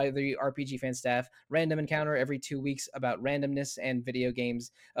run by the RPG Fan staff: Random Encounter every 2 weeks about randomness and video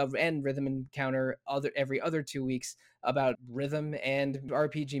games, and Rhythm Encounter every other 2 weeks about rhythm and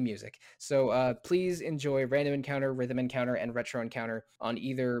RPG music. So please enjoy Random Encounter, Rhythm Encounter, and Retro Encounter on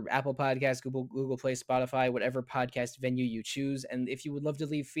either Apple Podcasts, Google Play, Spotify, whatever podcast venue you choose. And if you would love to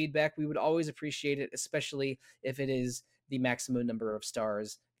leave feedback, we would always appreciate it, especially if it is the maximum number of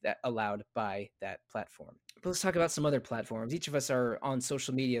stars that allowed by that platform. But let's talk about some other platforms. Each of us are on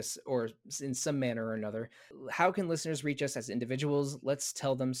social media or in some manner or another. How can listeners reach us as individuals? Let's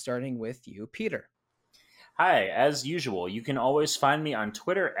tell them, starting with you, Peter. Hi, as usual, you can always find me on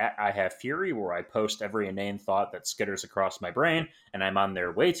Twitter at IHaveFury, where I post every inane thought that skitters across my brain, and I'm on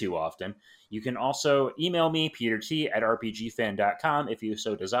there way too often. You can also email me, PeterT@RPGFan.com, if you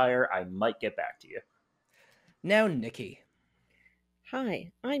so desire. I might get back to you. Now, Nikki.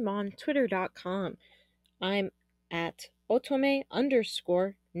 Hi, I'm on Twitter.com. I'm at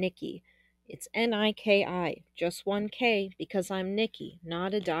Otome_Nikki. It's Niki, just 1 K, because I'm Nikki,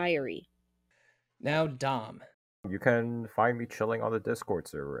 not a diary. Now, Dom. You can find me chilling on the Discord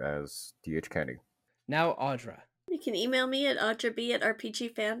server as DH Kenny. Now, Audra. You can email me at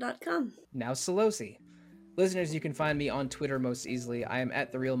audrab@rpgfan.com. Now, Solosi. Listeners, you can find me on Twitter most easily. I am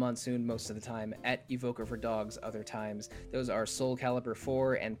at The Real Monsoon most of the time, at Evoker for Dogs other times. Those are Soul Calibur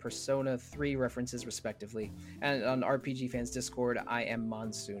 4 and Persona 3 references, respectively. And on RPG Fans Discord, I am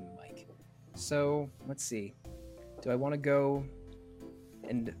Monsoon Mike. So, let's see. Do I want to go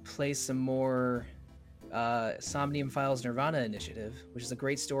and play some more Somnium Files Nirvana Initiative, which is a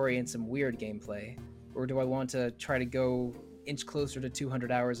great story and some weird gameplay? Or do I want to try to go inch closer to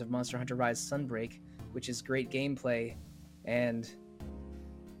 200 hours of Monster Hunter Rise Sunbreak, which is great gameplay, and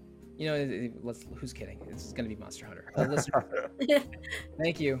who's kidding? It's going to be Monster Hunter. Listeners,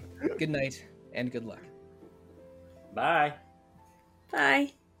 thank you. Good night and good luck. Bye.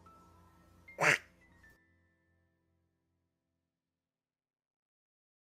 Bye.